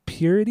maybe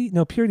Purity.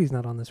 No, Purity's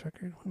not on this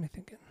record. What am I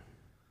thinking?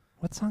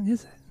 What song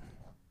is it?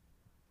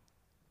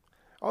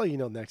 I'll let you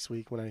know next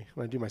week when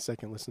I do my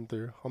second listen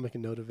through. I'll make a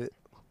note of it.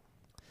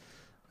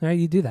 All right,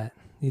 you do that.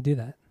 You do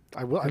that.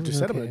 I will. I just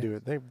said I'm Okay. gonna do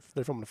it.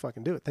 They're from to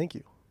fucking do it. Thank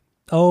you.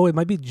 Oh, it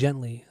might be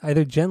Gently.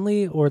 Either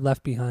Gently or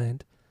Left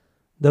Behind.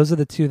 Those are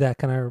the two that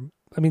kind of.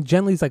 I mean,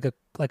 Gently's like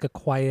a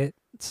quiet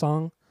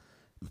song,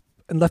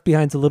 and Left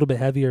Behind's a little bit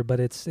heavier, but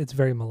it's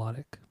very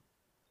melodic.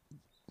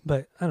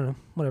 But I don't know.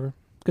 Whatever.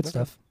 Good Okay.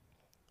 stuff.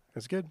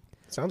 That's good.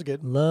 Sounds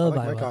good. Love I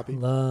like Iowa. my copy.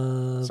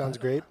 Love. Sounds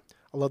Iowa. great.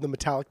 I love the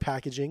metallic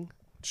packaging.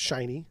 It's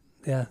shiny.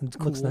 Yeah, it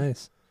looks Cool.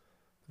 nice.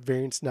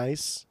 Variant's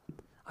nice.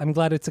 I'm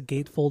glad it's a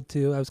gatefold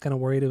too. I was kind of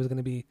worried it was going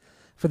to be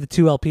for the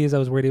 2 LPs. I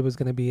was worried it was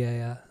going to be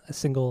a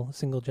single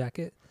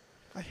jacket.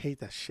 I hate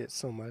that shit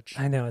so much.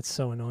 I know, it's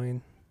so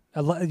annoying.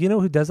 You know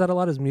who does that a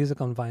lot is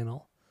Music on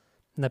Vinyl,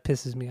 and that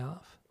pisses me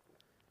off.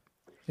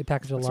 They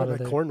package a That's lot why of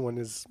that their corn one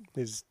is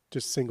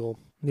just single.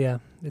 yeah.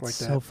 It's like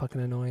so that.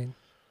 fucking annoying.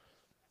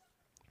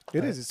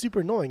 It is. It's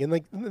super annoying, and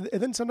and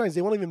then sometimes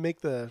they won't even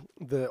make the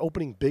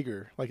opening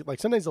bigger. Like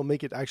sometimes they'll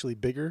make it actually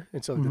bigger,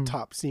 and so Mhm. the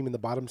top seam and the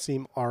bottom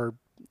seam are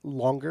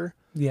longer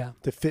Yeah,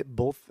 to fit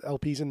both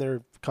LPs in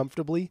there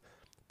comfortably.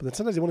 But then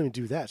sometimes they won't even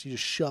do that. So you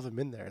just shove them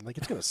in there, and like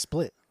it's gonna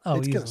split. Oh,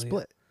 it's gonna easily.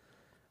 split.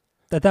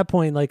 at that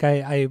point, like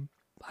I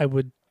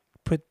would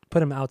put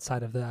them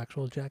outside of the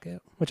actual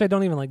jacket, which I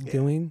don't even like Yeah.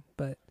 doing,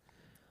 but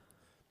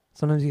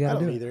sometimes you I gotta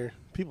don't do it. either.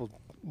 People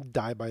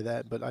die by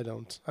that, but I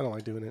don't. I don't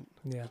like doing it.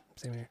 Yeah,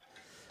 same here.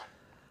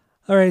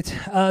 All right,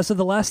 so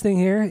the last thing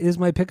here is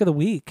my pick of the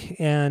week,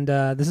 and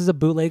this is a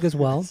bootleg as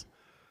well.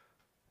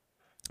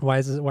 Why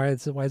is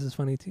this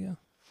funny to you?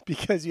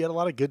 Because you had a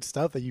lot of good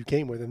stuff that you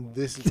came with, and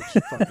this is what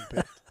you fucking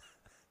picked.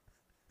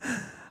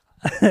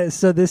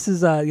 So this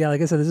is like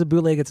I said, this is a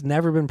bootleg. It's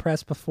never been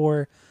pressed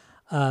before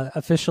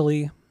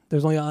officially.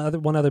 There's only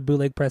one other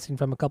bootleg pressing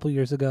from a couple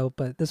years ago,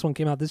 but this one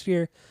came out this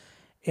year,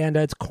 and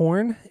it's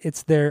Korn.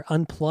 It's their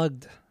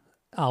Unplugged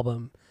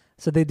album.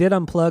 So they did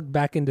Unplugged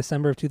back in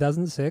December of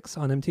 2006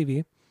 on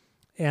MTV,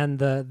 and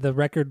the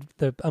record,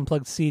 the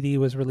Unplugged CD,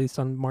 was released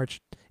on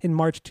March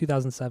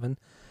 2007.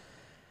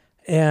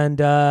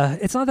 And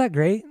it's not that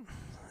great.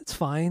 It's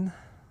fine.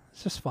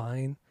 It's just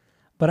fine.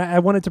 But I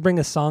wanted to bring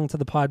a song to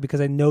the pod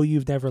because I know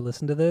you've never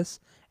listened to this,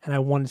 and I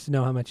wanted to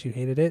know how much you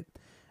hated it.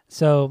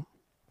 So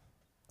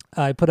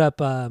I put up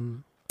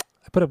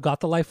Got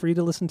the Life for you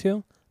to listen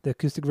to, the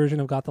acoustic version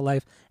of Got the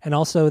Life, and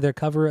also their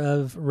cover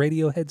of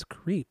Radiohead's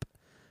Creep,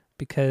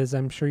 because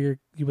I'm sure you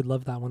would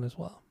love that one as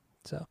well.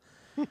 So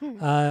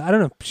I don't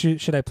know.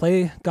 Should I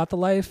play Got the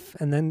Life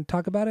and then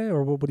talk about it,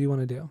 or what do you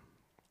want to do?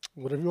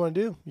 Whatever you want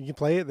to do. You can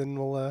play it, then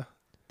we'll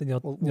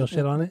You'll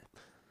shit on it.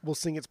 We'll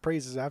sing its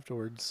praises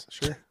afterwards.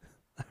 Sure.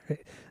 All right.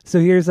 So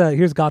here's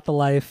Got the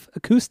Life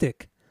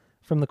acoustic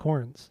from the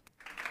Korns.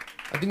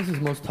 I think this is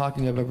the most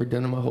talking I've ever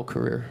done in my whole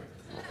career.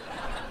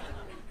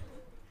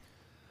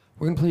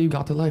 We're gonna play You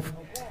Got the Life.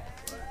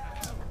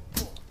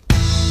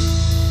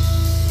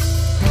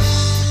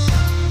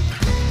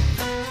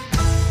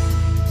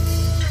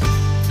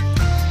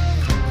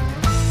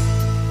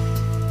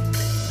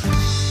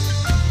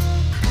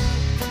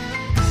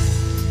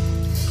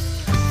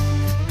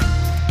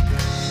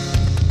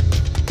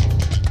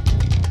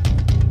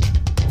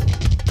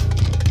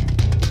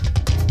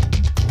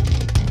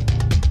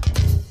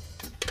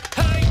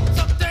 Hey,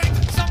 something,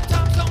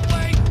 sometimes, some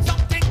way,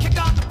 something you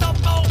got the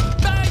mold.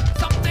 Hey,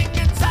 something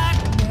inside,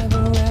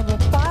 never ever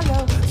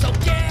follow. So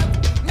give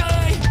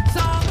me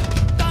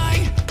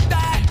something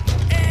that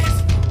is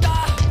the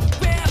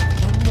real.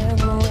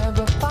 Never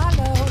ever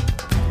follow.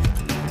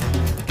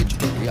 Get your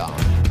booty on.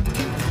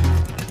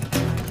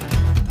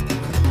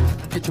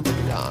 Get your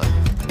booty on.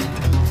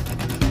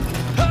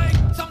 Hey,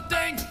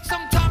 something,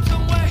 sometimes,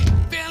 some way,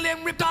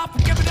 feeling ripped off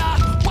and giving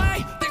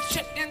away. This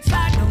shit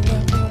inside, no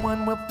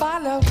everyone will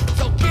follow.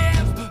 So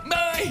give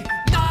me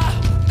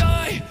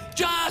nothing,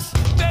 just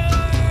feel.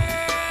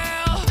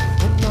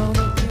 Know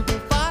that people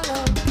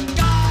follow.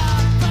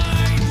 God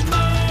brings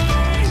me,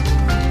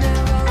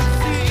 never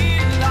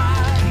feel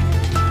like.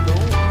 No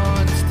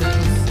one's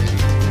still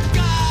singing.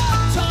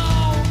 God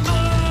told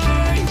me,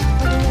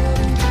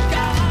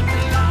 God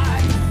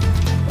life.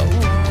 No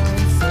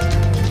one's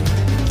saying.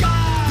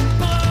 God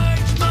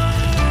brings me,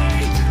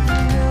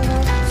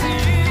 never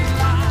feel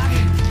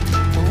like.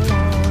 No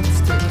one's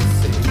still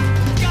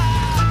singing.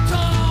 God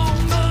told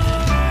me,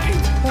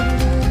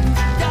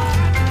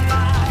 God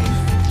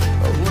life.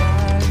 No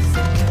one's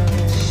saying.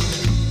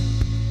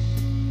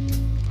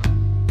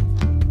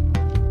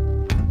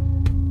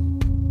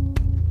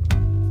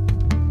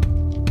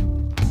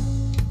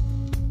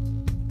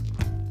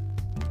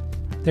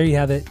 There you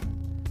have it.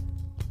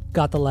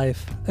 Got the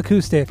Life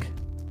acoustic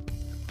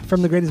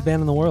from the greatest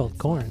band in the world,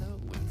 Korn.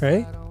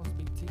 Right?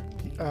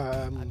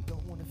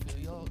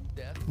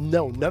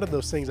 No, none of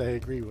those things I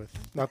agree with.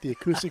 Not the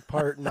acoustic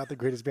part, not the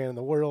greatest band in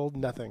the world,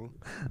 nothing.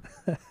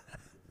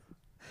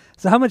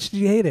 So how much did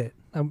you hate it?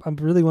 I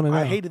really want to know.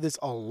 I hated this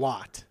a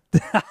lot.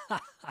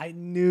 I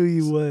knew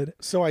you would.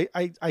 So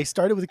I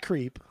started with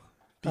Creep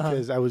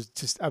because I was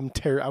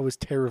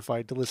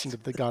terrified to listen to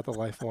the Got the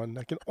Life one.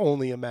 I can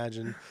only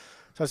imagine.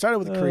 So I started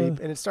with Creep,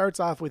 and it starts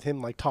off with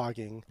him like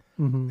talking,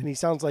 and he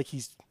sounds like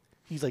he's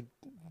like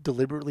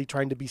deliberately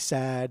trying to be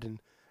sad and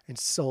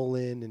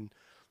sullen and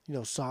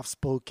soft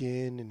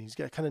spoken, and he's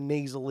got kind of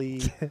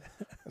nasally. I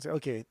was like,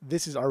 okay,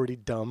 this is already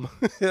dumb.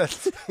 And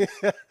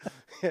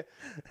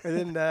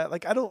then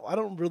I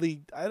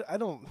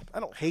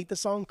don't hate the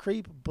song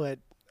Creep, but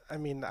I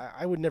mean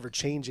I would never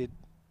change it.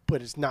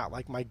 But it's not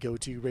like my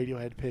go-to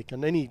Radiohead pick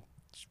in any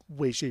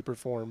way, shape, or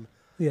form.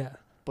 Yeah.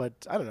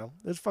 But I don't know.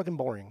 It was fucking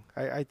boring.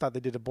 I thought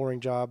they did a boring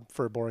job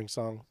for a boring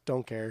song.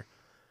 Don't care.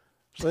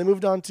 So they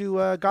moved on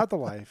to Got the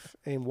Life.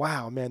 And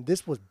wow, man,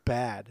 this was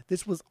bad.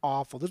 This was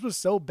awful. This was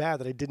so bad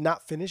that I did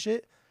not finish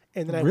it.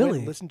 And then I went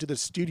and listened to the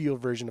studio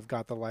version of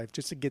Got the Life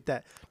just to get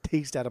that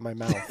taste out of my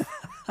mouth.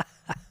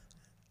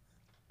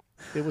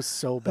 It was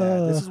so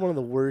bad. This is one of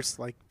the worst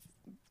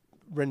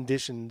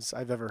renditions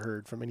I've ever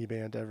heard from any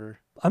band ever.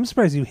 I'm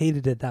surprised you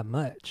hated it that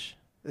much.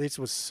 This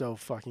was so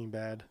fucking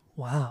bad.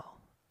 Wow.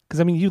 Because,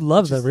 I mean, you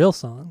love the real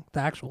song, the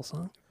actual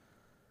song.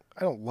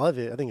 I don't love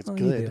it. I think it's Oh,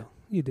 good.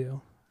 You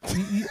do.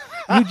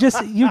 You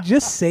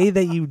just say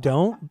that you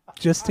don't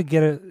just to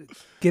get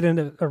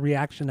a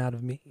reaction out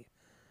of me.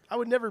 I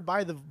would never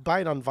buy it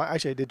on vinyl.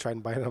 Actually, I did try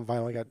and buy it on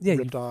vinyl. I got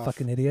ripped you off.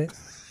 Fucking idiot.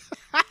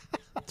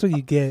 That's what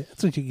you get.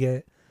 That's what you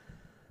get.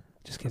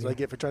 Just That's kidding. what I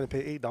get for trying to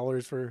pay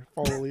 $8 for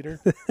Follow Leader.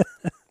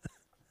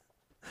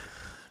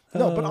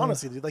 No, but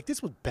honestly, dude,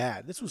 this was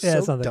bad. This was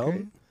it's so not that great.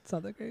 dumb. It's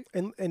not that great.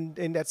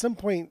 And at some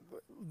point,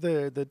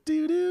 the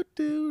doo doo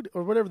doo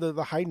or whatever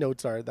the high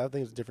notes are. That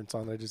thing is a different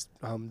song that I just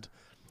hummed.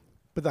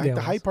 But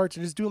the high parts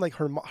are just doing like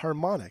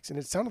harmonics, and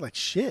it sounded like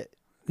shit.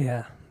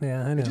 Yeah, I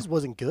know. It just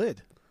wasn't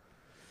good.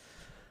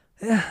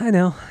 Yeah, I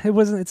know.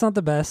 It's not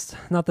the best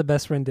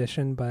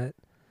rendition, but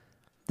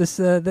this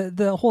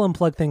the whole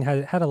Unplugged thing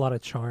had a lot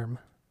of charm.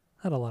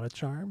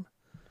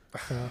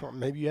 So.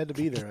 Maybe you had to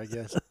be there, I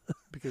guess.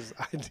 because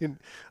I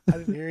didn't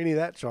hear any of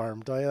that charm.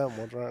 I'll tell you that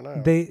much right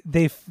now.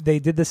 They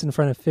did this in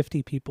front of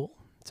 50 people,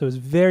 so it was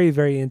very,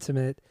 very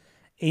intimate.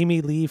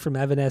 Amy Lee from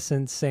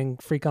Evanescence sang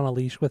 "Freak on a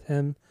Leash" with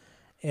him,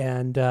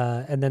 and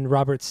then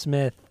Robert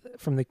Smith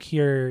from The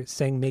Cure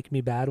sang "Make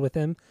Me Bad" with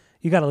him.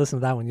 You got to listen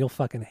to that one. You'll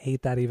fucking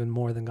hate that even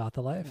more than "Got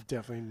the Life."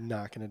 Definitely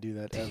not going to do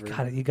that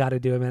ever. You got to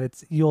do it, man.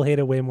 You'll hate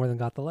it way more than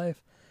 "Got the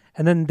Life."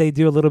 And then they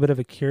do a little bit of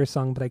a Cure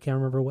song, but I can't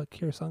remember what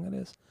Cure song it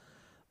is.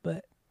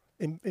 But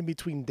In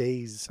between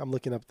days, I'm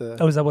looking up the.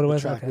 Oh, is that what it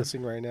was? Track Okay.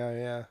 listing right now.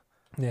 Yeah.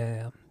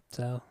 Yeah.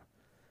 So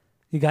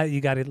you got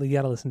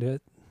to listen to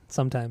it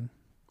sometime.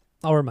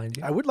 I'll remind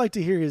you. I would like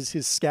to hear his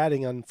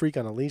scatting on "Freak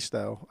on a Leash"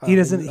 though. He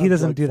doesn't. in He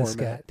doesn't unplugged do the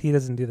format. scat. He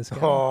doesn't do the scat.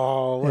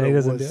 Oh, what Yeah, he a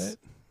doesn't wuss.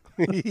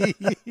 do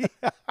it.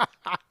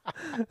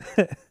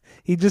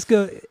 He just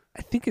go.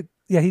 I think it.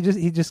 Yeah. He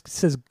just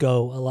says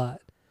 "go" a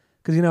lot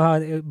because you know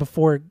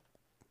how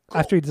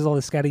after he does all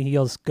the scatting, he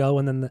yells "go"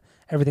 and then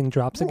everything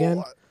drops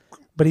again.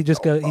 But he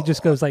just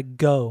goes like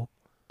 "go,"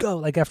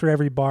 like after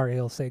every bar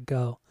he'll say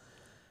 "go,"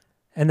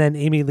 and then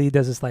Amy Lee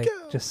does this like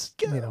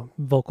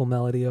vocal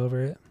melody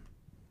over it,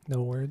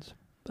 no words.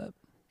 But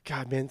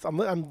God, man,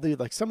 I'm dude,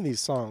 like some of these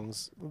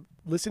songs.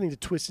 Listening to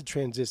 "Twisted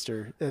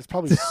Transistor," that's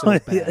probably so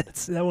bad. Yeah,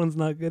 that one's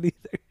not good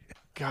either.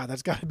 God,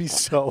 that's got to be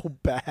so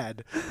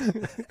bad.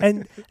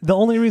 And the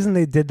only reason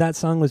they did that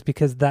song was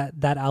because that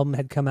album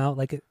had come out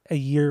like a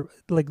year,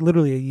 like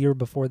literally a year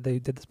before they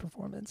did this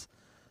performance.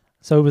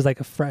 So it was like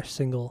a fresh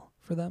single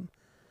for them.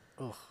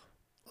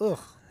 Ugh.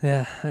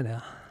 Yeah, I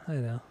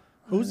know.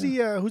 Who's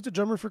the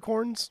drummer for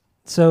Korns?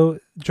 So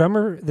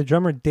the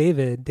drummer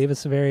David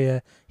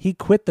Severia, he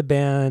quit the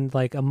band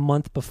like a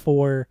month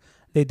before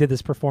they did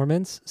this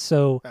performance.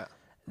 So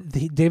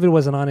David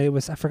wasn't on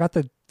it. I forgot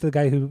the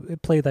guy who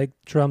played like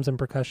drums and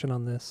percussion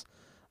on this.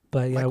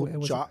 But yeah, it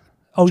was.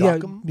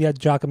 Joachim? Yeah,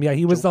 Joachim. Yeah,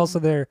 he was also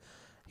their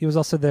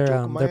Joachim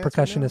their Meyers,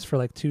 percussionist for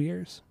like 2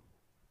 years.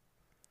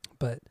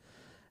 But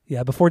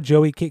yeah, before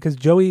Joey, because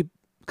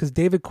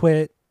David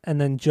quit,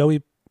 and then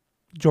Joey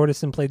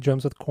Jordison played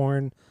drums with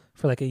Korn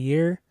for like a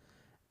year,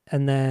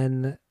 and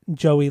then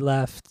Joey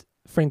left.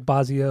 Terry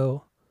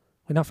Bozzio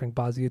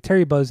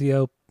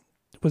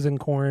was in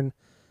Korn,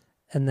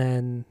 and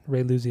then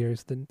Ray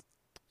Luziers,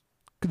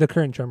 the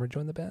current drummer,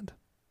 joined the band.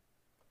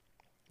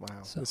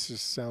 Wow, So- this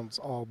just sounds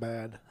all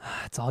bad.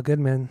 It's all good,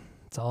 man.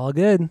 It's all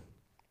good.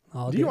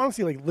 Do you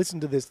honestly like listen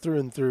to this through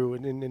and through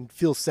and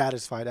feel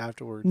satisfied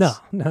afterwards? No.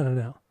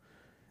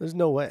 There's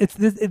no way. It's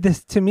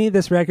this to me.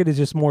 This record is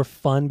just more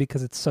fun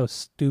because it's so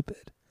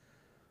stupid.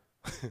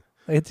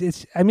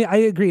 It's. I mean, I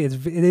agree. It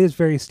is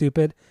very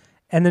stupid.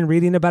 And then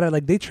reading about it,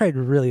 like they tried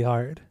really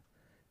hard.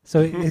 So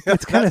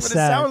it's kind of That's what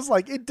sad. it sounds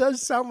like. It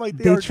does sound like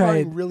They are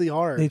tried- trying really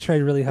hard. They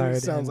tried really And hard.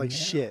 It sounds and, like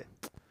shit.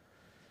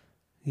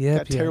 Yeah.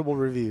 Got terrible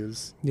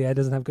reviews. Yeah, it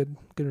doesn't have good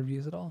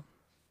reviews at all.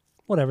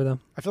 Whatever though.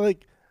 I feel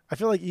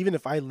like even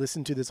if I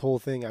listened to this whole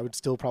thing, I would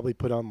still probably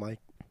put on like,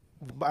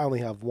 I only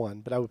have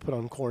one, but I would put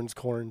on Korn's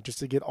Korn just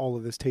to get all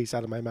of this taste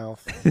out of my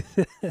mouth.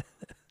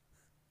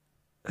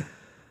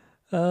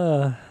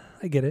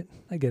 I get it.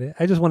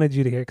 I just wanted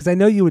you to hear it because I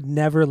know you would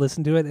never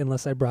listen to it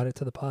unless I brought it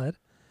to the pod.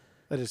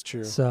 That is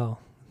true. So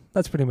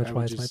that's pretty much I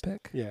why would it's just- my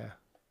pick. Yeah,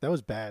 that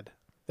was bad.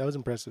 That was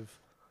impressive.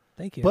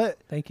 Thank you. But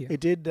Thank you.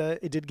 it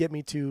did get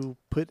me to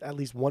put at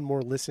least one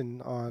more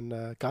listen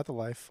on Got the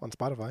Life on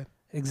Spotify.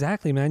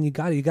 Exactly, man. You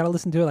got to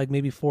listen to it like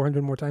maybe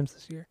 400 more times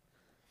this year.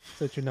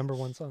 So it's your number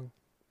one song.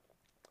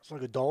 It's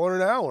like $1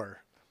 an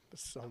hour.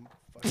 That's so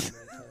fucking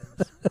many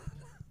times.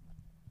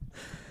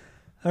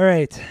 All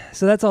right.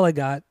 So that's all I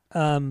got.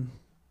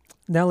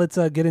 Now let's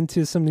get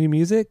into some new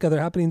music, other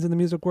happenings in the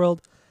music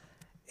world.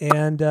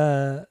 And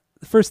the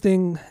first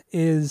thing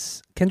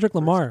is Kendrick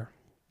Lamar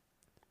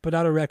put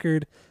out a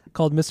record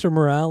called Mr.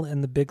 Morale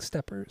and the Big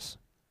Steppers.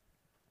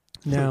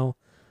 Now,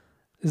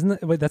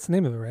 that's the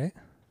name of it, right?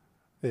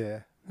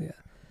 Yeah. Yeah.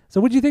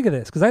 So what do you think of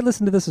this? Because I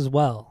listened to this as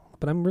well,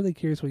 but I'm really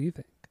curious what you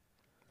think.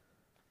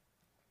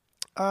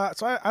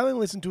 So I only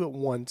listened to it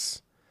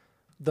once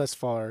thus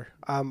far.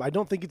 I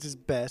don't think it's his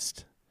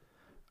best.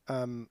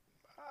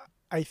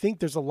 I think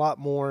there's a lot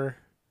more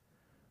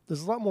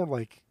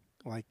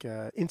like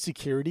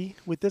insecurity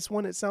with this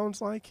one. It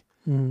sounds like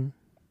Mm-hmm.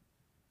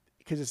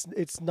 because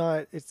it's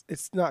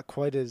not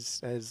quite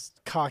as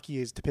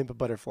cocky as To Pimp a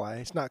Butterfly.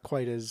 It's not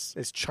quite as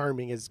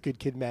charming as Good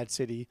Kid, Mad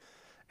City.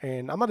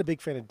 And I'm not a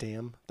big fan of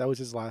Damn. That was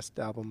his last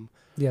album.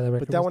 Yeah, the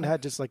record. But that was one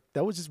nice. had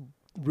that was just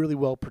really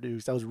well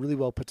produced. That was really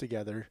well put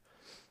together.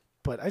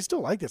 But I still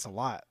like this a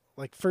lot.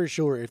 Like for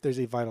sure, if there's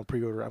a vinyl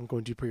pre-order, I'm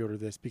going to pre-order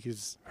this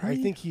because I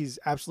Right. think he's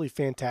absolutely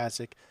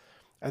fantastic.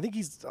 I think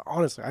he's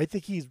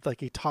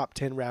like a top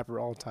 10 rapper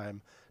all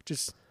time.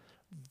 Just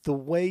the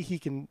way he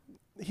can,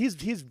 his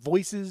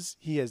voices,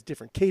 he has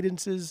different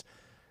cadences.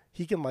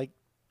 He can like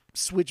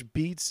switch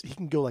beats. He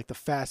can go like the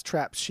fast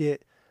trap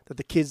shit that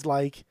the kids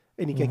like.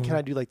 And he can kind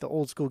of do like the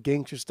old school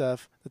gangster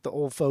stuff that the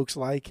old folks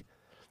like.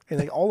 And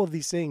like all of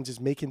these things just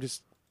make him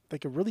just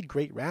like a really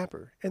great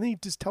rapper. And then he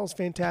just tells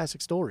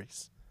fantastic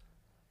stories.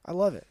 I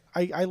love it.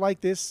 I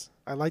like this.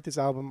 I like this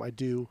album. I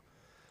do.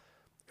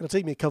 It'll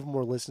take me a couple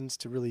more listens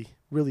to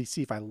really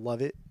see if I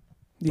love it.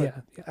 But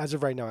Yeah. As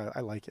of right now,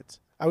 I like it.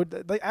 I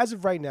would like as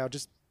of right now,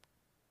 just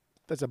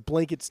as a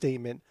blanket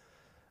statement,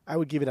 I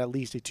would give it at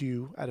least a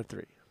 2 out of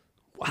 3.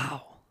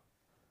 Wow.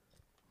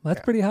 That's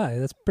Yeah. pretty high.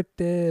 That's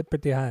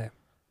pretty high.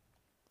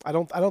 I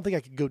don't think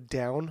I could go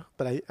down,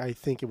 but I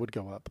think it would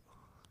go up.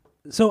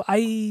 So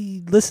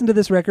I listened to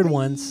this record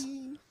once.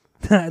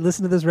 I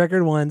listened to this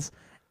record once,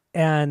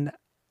 and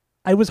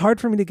it was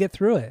hard for me to get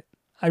through it.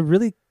 I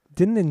really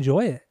didn't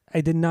enjoy it.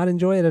 I did not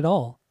enjoy it at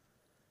all.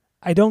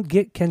 I don't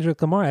get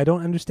Kendrick Lamar. I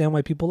don't understand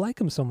why people like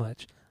him so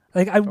much.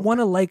 Like I want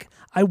to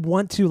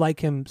like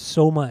him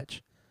so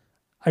much.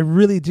 I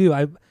really do.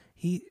 I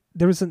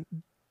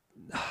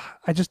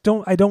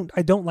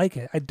don't like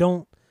it. I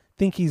don't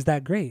think he's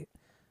that great.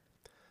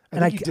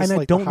 And think you I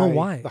dislike don't know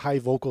why. The high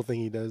vocal thing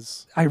he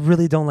does. I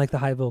really don't like the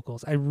high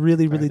vocals. I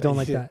really don't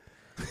like that.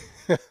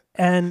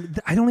 And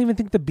I don't even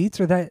think the beats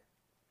are that.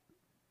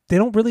 They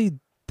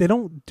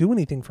don't do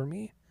anything for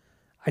me.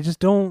 I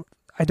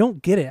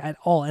don't get it at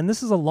all. And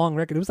this is a long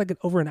record. It was like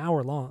over an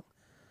hour long.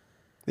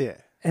 Yeah.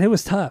 And it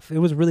was tough. It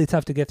was really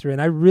tough to get through.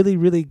 And I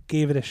really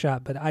gave it a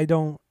shot, but I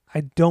don't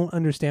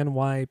understand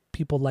why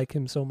people like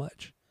him so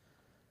much.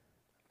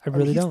 I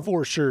really he's don't.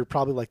 for sure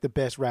probably like the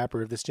best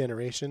rapper of this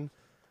generation,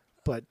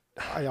 but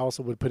I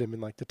also would put him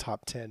in like the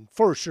top 10,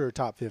 for sure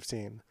top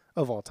 15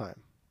 of all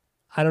time.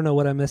 I don't know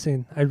what I'm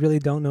missing. I really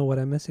don't know what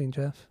I'm missing,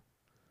 Jeff.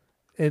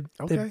 It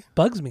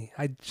bugs me.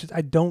 I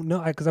don't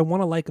know because I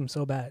want to like him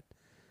so bad,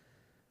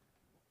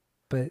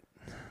 but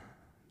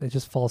it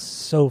just falls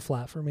so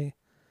flat for me.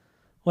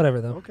 Whatever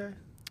though. Okay.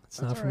 It's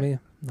That's not for all right. me.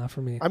 Not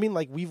for me. I mean,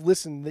 like we've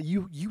listened.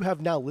 You have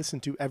now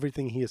listened to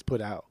everything he has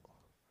put out.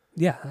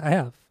 Yeah, I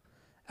have.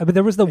 But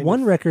there was the And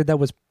one if- record that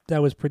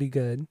was pretty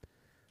good.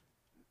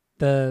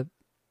 What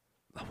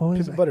was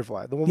Pimp it? a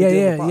Butterfly, the one.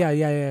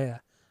 Yeah.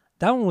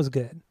 That one was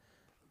good,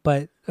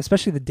 but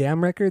especially the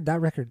Damn record.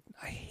 That record,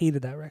 I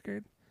hated that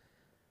record.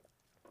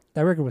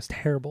 That record was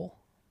terrible,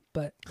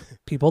 but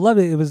people loved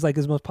it. It was like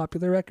his most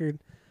popular record.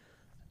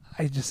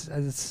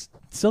 It's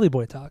silly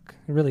boy talk.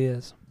 It really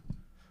is.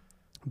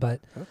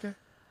 But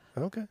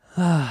Okay.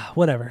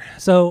 whatever.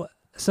 So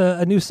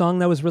a new song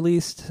that was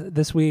released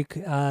this week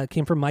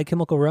came from My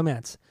Chemical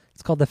Romance.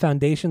 It's called The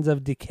Foundations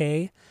of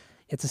Decay.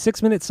 It's a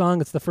 6-minute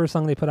song. It's the first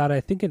song they put out,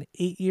 I think, in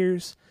 8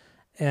 years.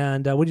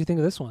 And what do you think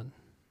of this one?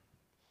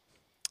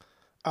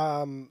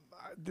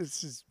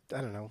 This is,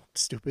 I don't know,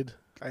 stupid.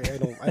 I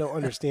don't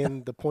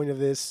understand the point of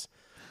this.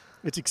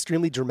 It's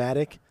extremely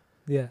dramatic,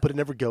 Yeah. but it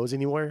never goes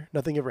anywhere.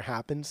 Nothing ever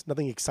happens.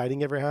 Nothing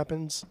exciting ever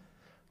happens.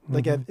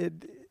 Like I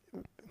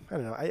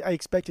don't know. I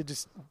expected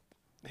just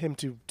him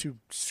to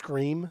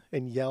scream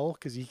and yell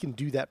because he can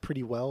do that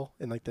pretty well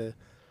in like the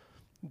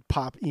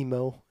pop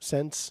emo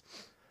sense.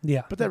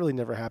 Yeah. But that really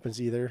never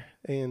happens either.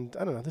 And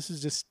I don't know. This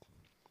is just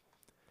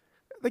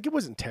like it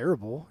wasn't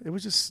terrible. It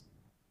was just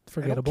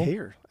Forgettable. I don't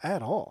care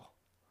at all.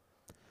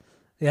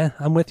 Yeah,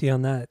 I'm with you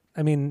on that.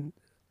 I mean,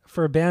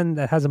 for a band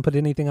that hasn't put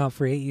anything out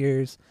for 8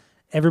 years,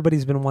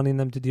 everybody's been wanting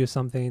them to do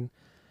something.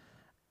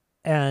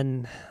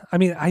 And I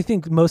mean, I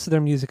think most of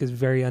their music is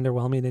very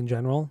underwhelming in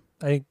general.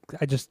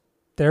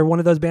 They're one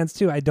of those bands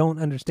too. I don't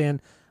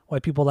understand why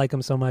people like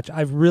them so much.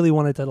 I've really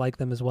wanted to like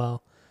them as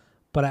well,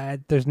 but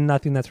there's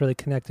nothing that's really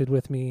connected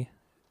with me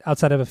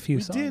outside of a few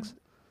songs.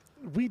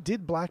 We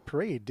did Black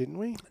Parade, didn't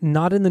we?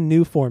 Not in the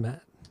new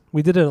format.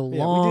 We did it a we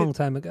long did.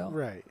 time ago.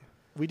 Right.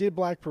 We did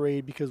Black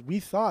Parade because we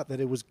thought that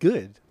it was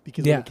good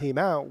because Yeah. when it came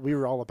out, we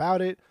were all about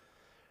it.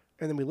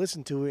 And then we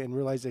listened to it and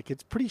realized like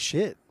it's pretty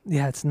shit.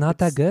 Yeah, it's not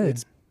that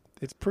good.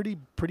 It's pretty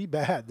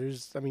bad.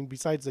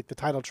 Besides like the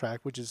title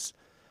track, which is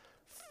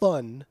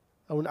fun.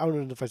 I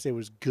don't know if I say it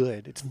was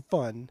good. It's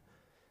fun.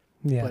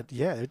 Yeah. But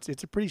yeah,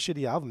 it's a pretty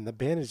shitty album. The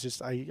band is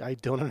just I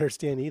don't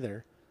understand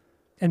either.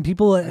 And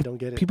people, I don't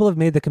get it. People have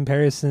made the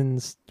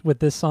comparisons with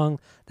this song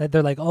that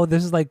they're like, oh, they're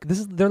like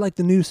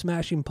the new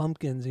Smashing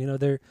Pumpkins. You know,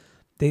 they're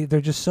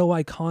just so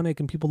iconic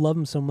and people love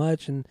them so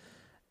much.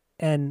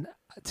 And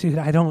dude,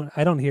 I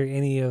don't hear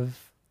any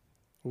of.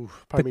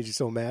 Oof, probably made you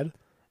so mad.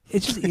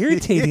 It's just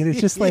irritating.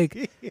 It's just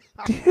like,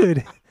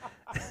 dude,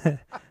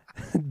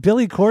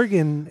 Billy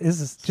Corgan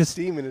is just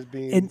Steaming his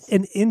beans.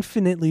 an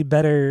infinitely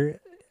better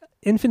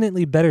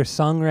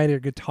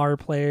songwriter, guitar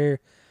player,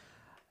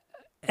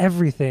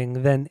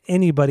 everything than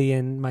anybody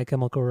in My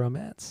Chemical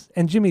Romance.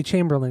 And Jimmy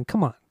Chamberlain,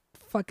 come on,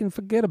 fucking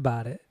forget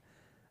about it.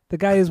 The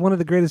guy is one of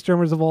the greatest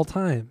drummers of all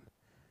time.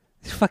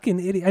 Fucking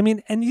idiot. I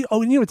mean, and you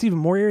know what's even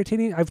more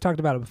irritating? I've talked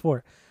about it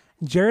before.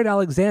 Jared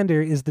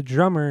Alexander is the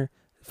drummer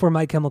for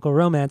My Chemical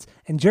Romance,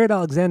 and Jared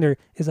Alexander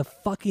is a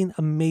fucking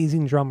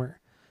amazing drummer.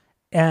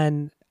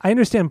 And I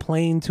understand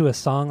playing to a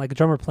song, like a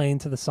drummer playing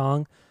to the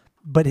song,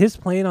 but his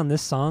playing on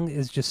this song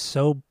is just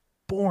so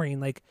boring.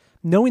 Like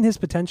knowing his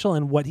potential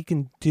and what he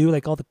can do,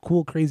 like all the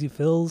cool, crazy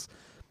fills,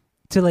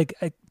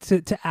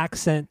 to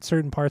accent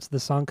certain parts of the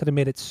song could have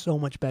made it so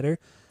much better.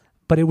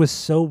 But it was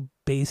so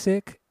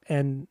basic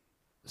and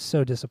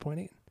so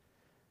disappointing.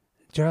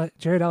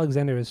 Jared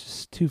Alexander is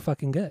just too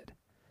fucking good.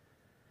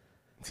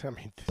 I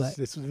mean, But-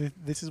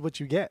 this is what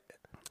you get.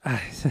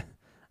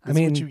 That's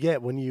mean, what you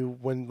get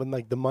when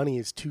like the money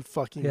is too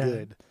fucking Yeah.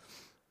 good.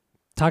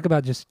 talk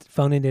about just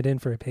phoning it in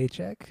for a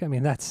paycheck. I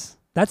mean, that's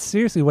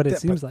seriously what it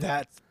seems like.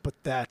 But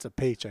that's a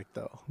paycheck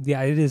though.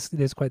 Yeah, it is. It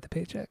is quite the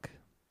paycheck.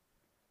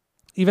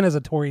 Even as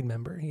a touring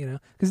member, because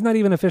he's not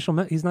even official.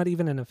 He's not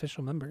even an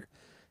official member.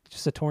 He's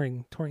just a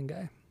touring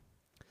guy.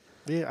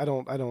 Yeah, I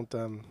don't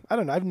know.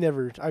 I've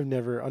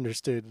never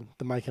understood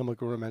the My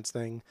Chemical Romance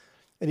thing.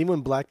 And even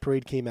when Black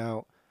Parade came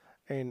out,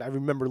 and I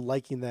remember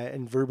liking that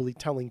and verbally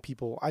telling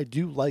people I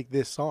do like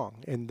this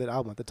song and that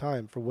album at the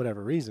time for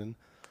whatever reason.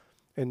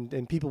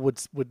 And people would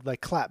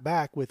like clap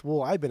back with,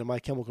 well, I've been a My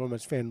Chemical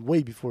Romance fan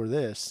way before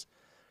this.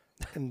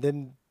 And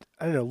then,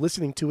 I don't know,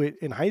 listening to it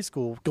in high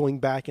school, going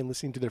back and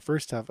listening to their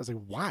first stuff, I was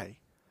like, why?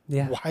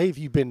 Yeah. Why have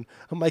you been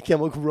a My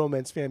Chemical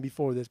Romance fan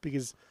before this?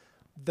 Because,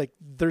 like,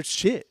 they're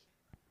shit.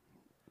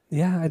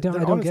 Yeah, I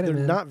don't get it. They're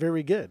Man. not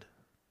very good.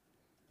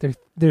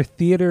 They're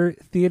theater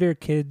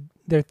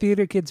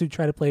kids who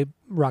try to play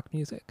rock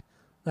music.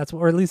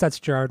 Or at least that's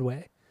Gerard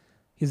Way.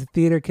 He's a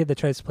theater kid that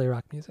tries to play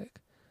rock music,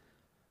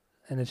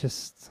 and it's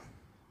just,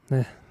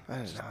 I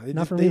don't know.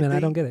 not for me, man. I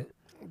don't get it.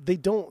 They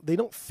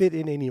don't fit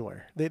in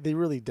anywhere. They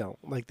really don't.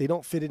 Like, they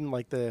don't fit in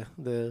like the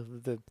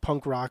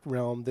punk rock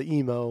realm, the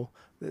emo.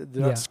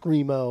 They're not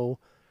screamo.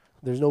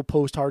 There's no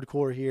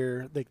post-hardcore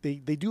here. Like they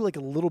do like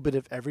a little bit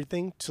of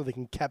everything so they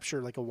can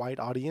capture like a wide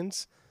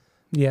audience.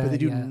 Yeah, But they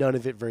do yeah. none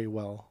of it very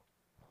well.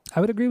 I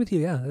would agree with you.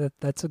 Yeah,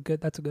 that's a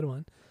good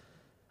one.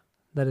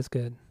 That is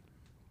good.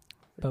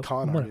 They're But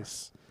con whatever.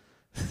 artists.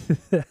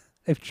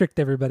 They've tricked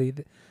everybody.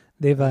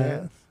 They've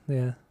Yeah.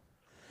 yeah.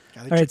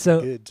 God, All right,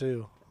 so- good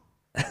too.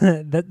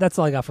 That's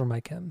all I got for my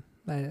chem.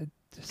 Good.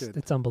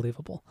 It's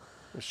unbelievable.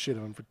 I shit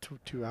on for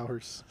 2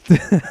 hours.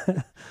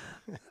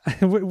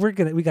 we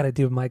got to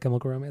do My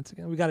Chemical Romance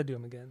again. We got to do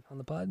them again on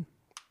the pod.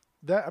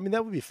 That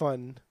would be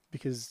fun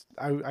because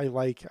I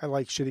like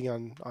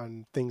shitting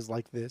on things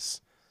like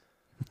this.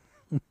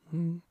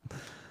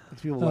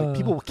 People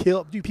will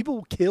kill. Dude, people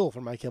will kill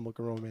for My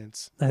Chemical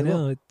Romance. I They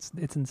will. know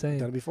it's insane.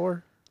 Done it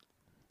before.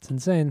 It's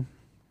insane.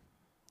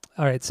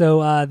 All right,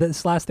 so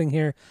this last thing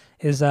here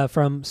is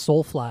from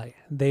Soulfly.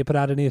 They put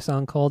out a new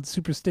song called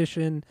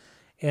Superstition,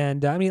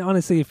 and I mean,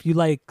 honestly, if you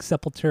like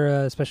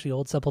Sepultura, especially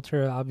old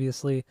Sepultura,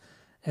 obviously,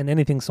 and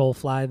anything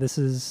Soulfly, this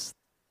is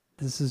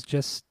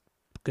just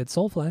good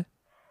Soulfly,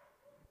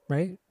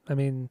 right? I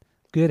mean,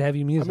 good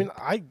heavy music. I mean,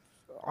 I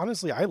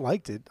honestly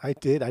liked it. I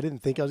did. I didn't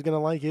think I was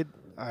gonna like it.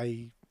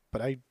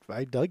 But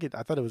I dug it.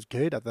 I thought it was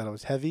good. I thought it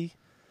was heavy.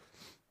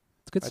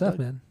 it's good I stuff, dug-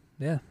 man.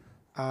 Yeah,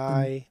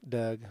 I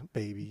dug,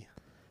 baby.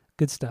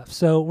 good stuff.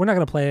 So we're not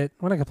gonna play it.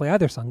 We're not gonna play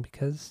either song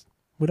because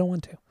we don't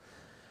want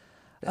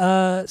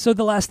to. So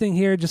the last thing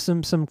here, just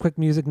some quick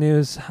music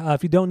news.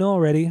 If you don't know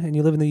already, and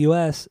you live in the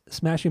U.S.,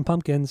 Smashing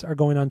Pumpkins are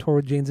going on tour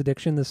with Jane's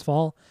Addiction this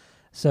fall.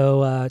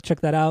 So check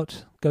that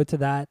out. Go to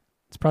that.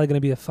 It's probably going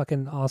to be a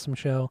fucking awesome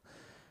show.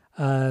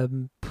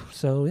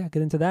 So yeah,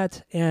 get into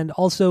that. And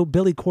also,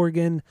 Billy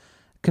Corgan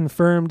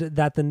confirmed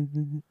that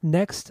the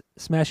next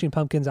Smashing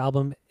Pumpkins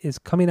album is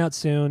coming out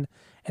soon,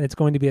 and it's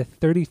going to be a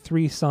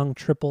 33-song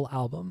triple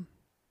album.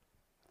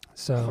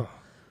 So,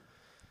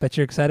 bet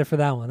you're excited for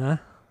that one, huh?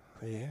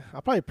 Yeah,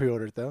 I'll probably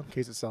pre-order it though in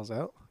case it sells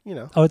out. You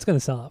know. Oh, it's going to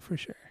sell out for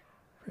sure.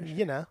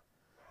 You know.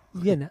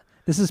 Yeah, no.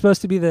 This is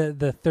supposed to be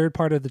the third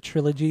part of the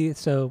trilogy.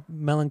 So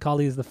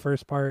Melancholy is the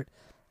first part,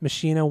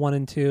 Machina 1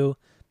 and 2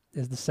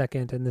 is the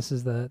second, and this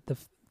is the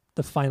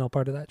final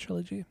part of that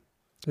trilogy.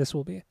 This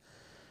will be.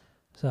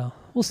 So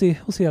we'll see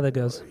how that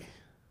goes.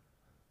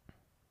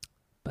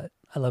 But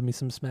I love me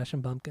some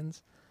Smashing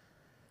Pumpkins.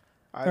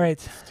 All right,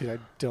 Dude, I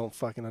don't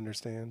fucking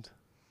understand.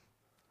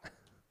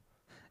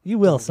 you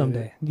will Don't get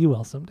someday. You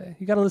will someday.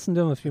 You got to listen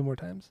to them a few more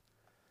times.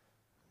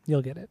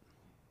 You'll get it.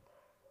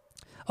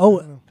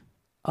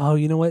 Oh,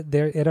 you know what?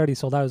 It already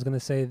sold out. I was gonna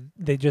say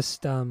they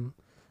just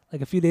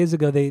like a few days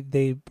ago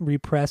they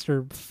repressed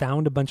or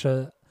found a bunch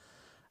of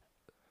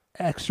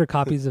extra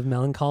copies of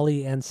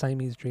Melancholy and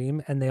Siamese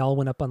Dream, and they all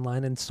went up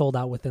online and sold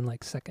out within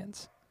like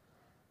seconds.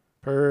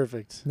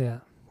 Perfect. Yeah,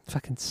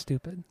 fucking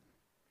stupid.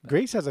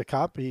 Grace has a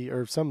copy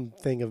or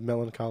something of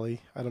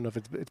Melancholy. I don't know if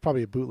it's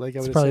probably a bootleg. I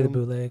It's would probably assume. the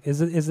bootleg.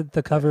 Is it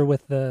the cover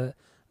with the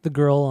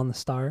girl on the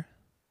star?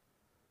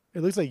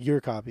 It looks like your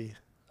copy.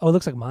 Oh, it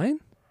looks like mine.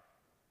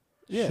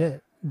 Yeah.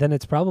 Shit. Then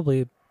it's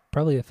probably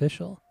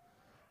official.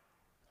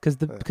 Because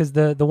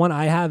the one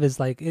I have is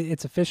like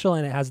it's official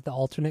and it has the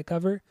alternate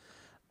cover,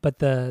 but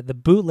the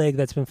bootleg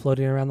that's been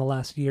floating around the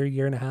last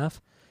year and a half,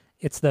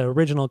 it's the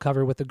original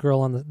cover with the girl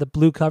on the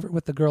blue cover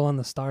with the girl on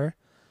the star.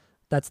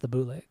 That's the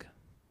bootleg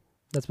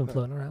that's been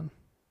floating around.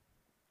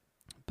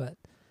 But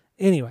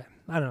anyway,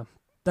 I don't know.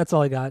 That's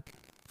all I got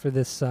for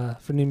this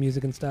for new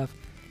music and stuff.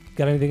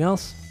 Got anything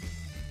else?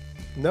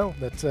 No,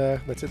 that's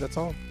it. That's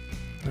all.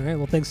 All right.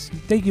 Well,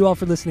 thank you all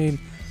for listening.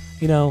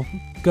 You know,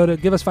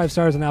 give us 5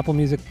 stars on Apple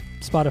Music,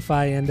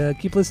 Spotify, and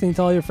keep listening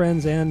to all your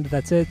friends. And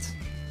that's it.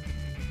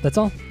 That's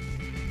all.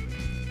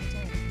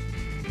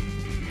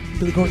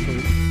 Billy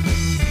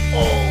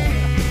Corgan.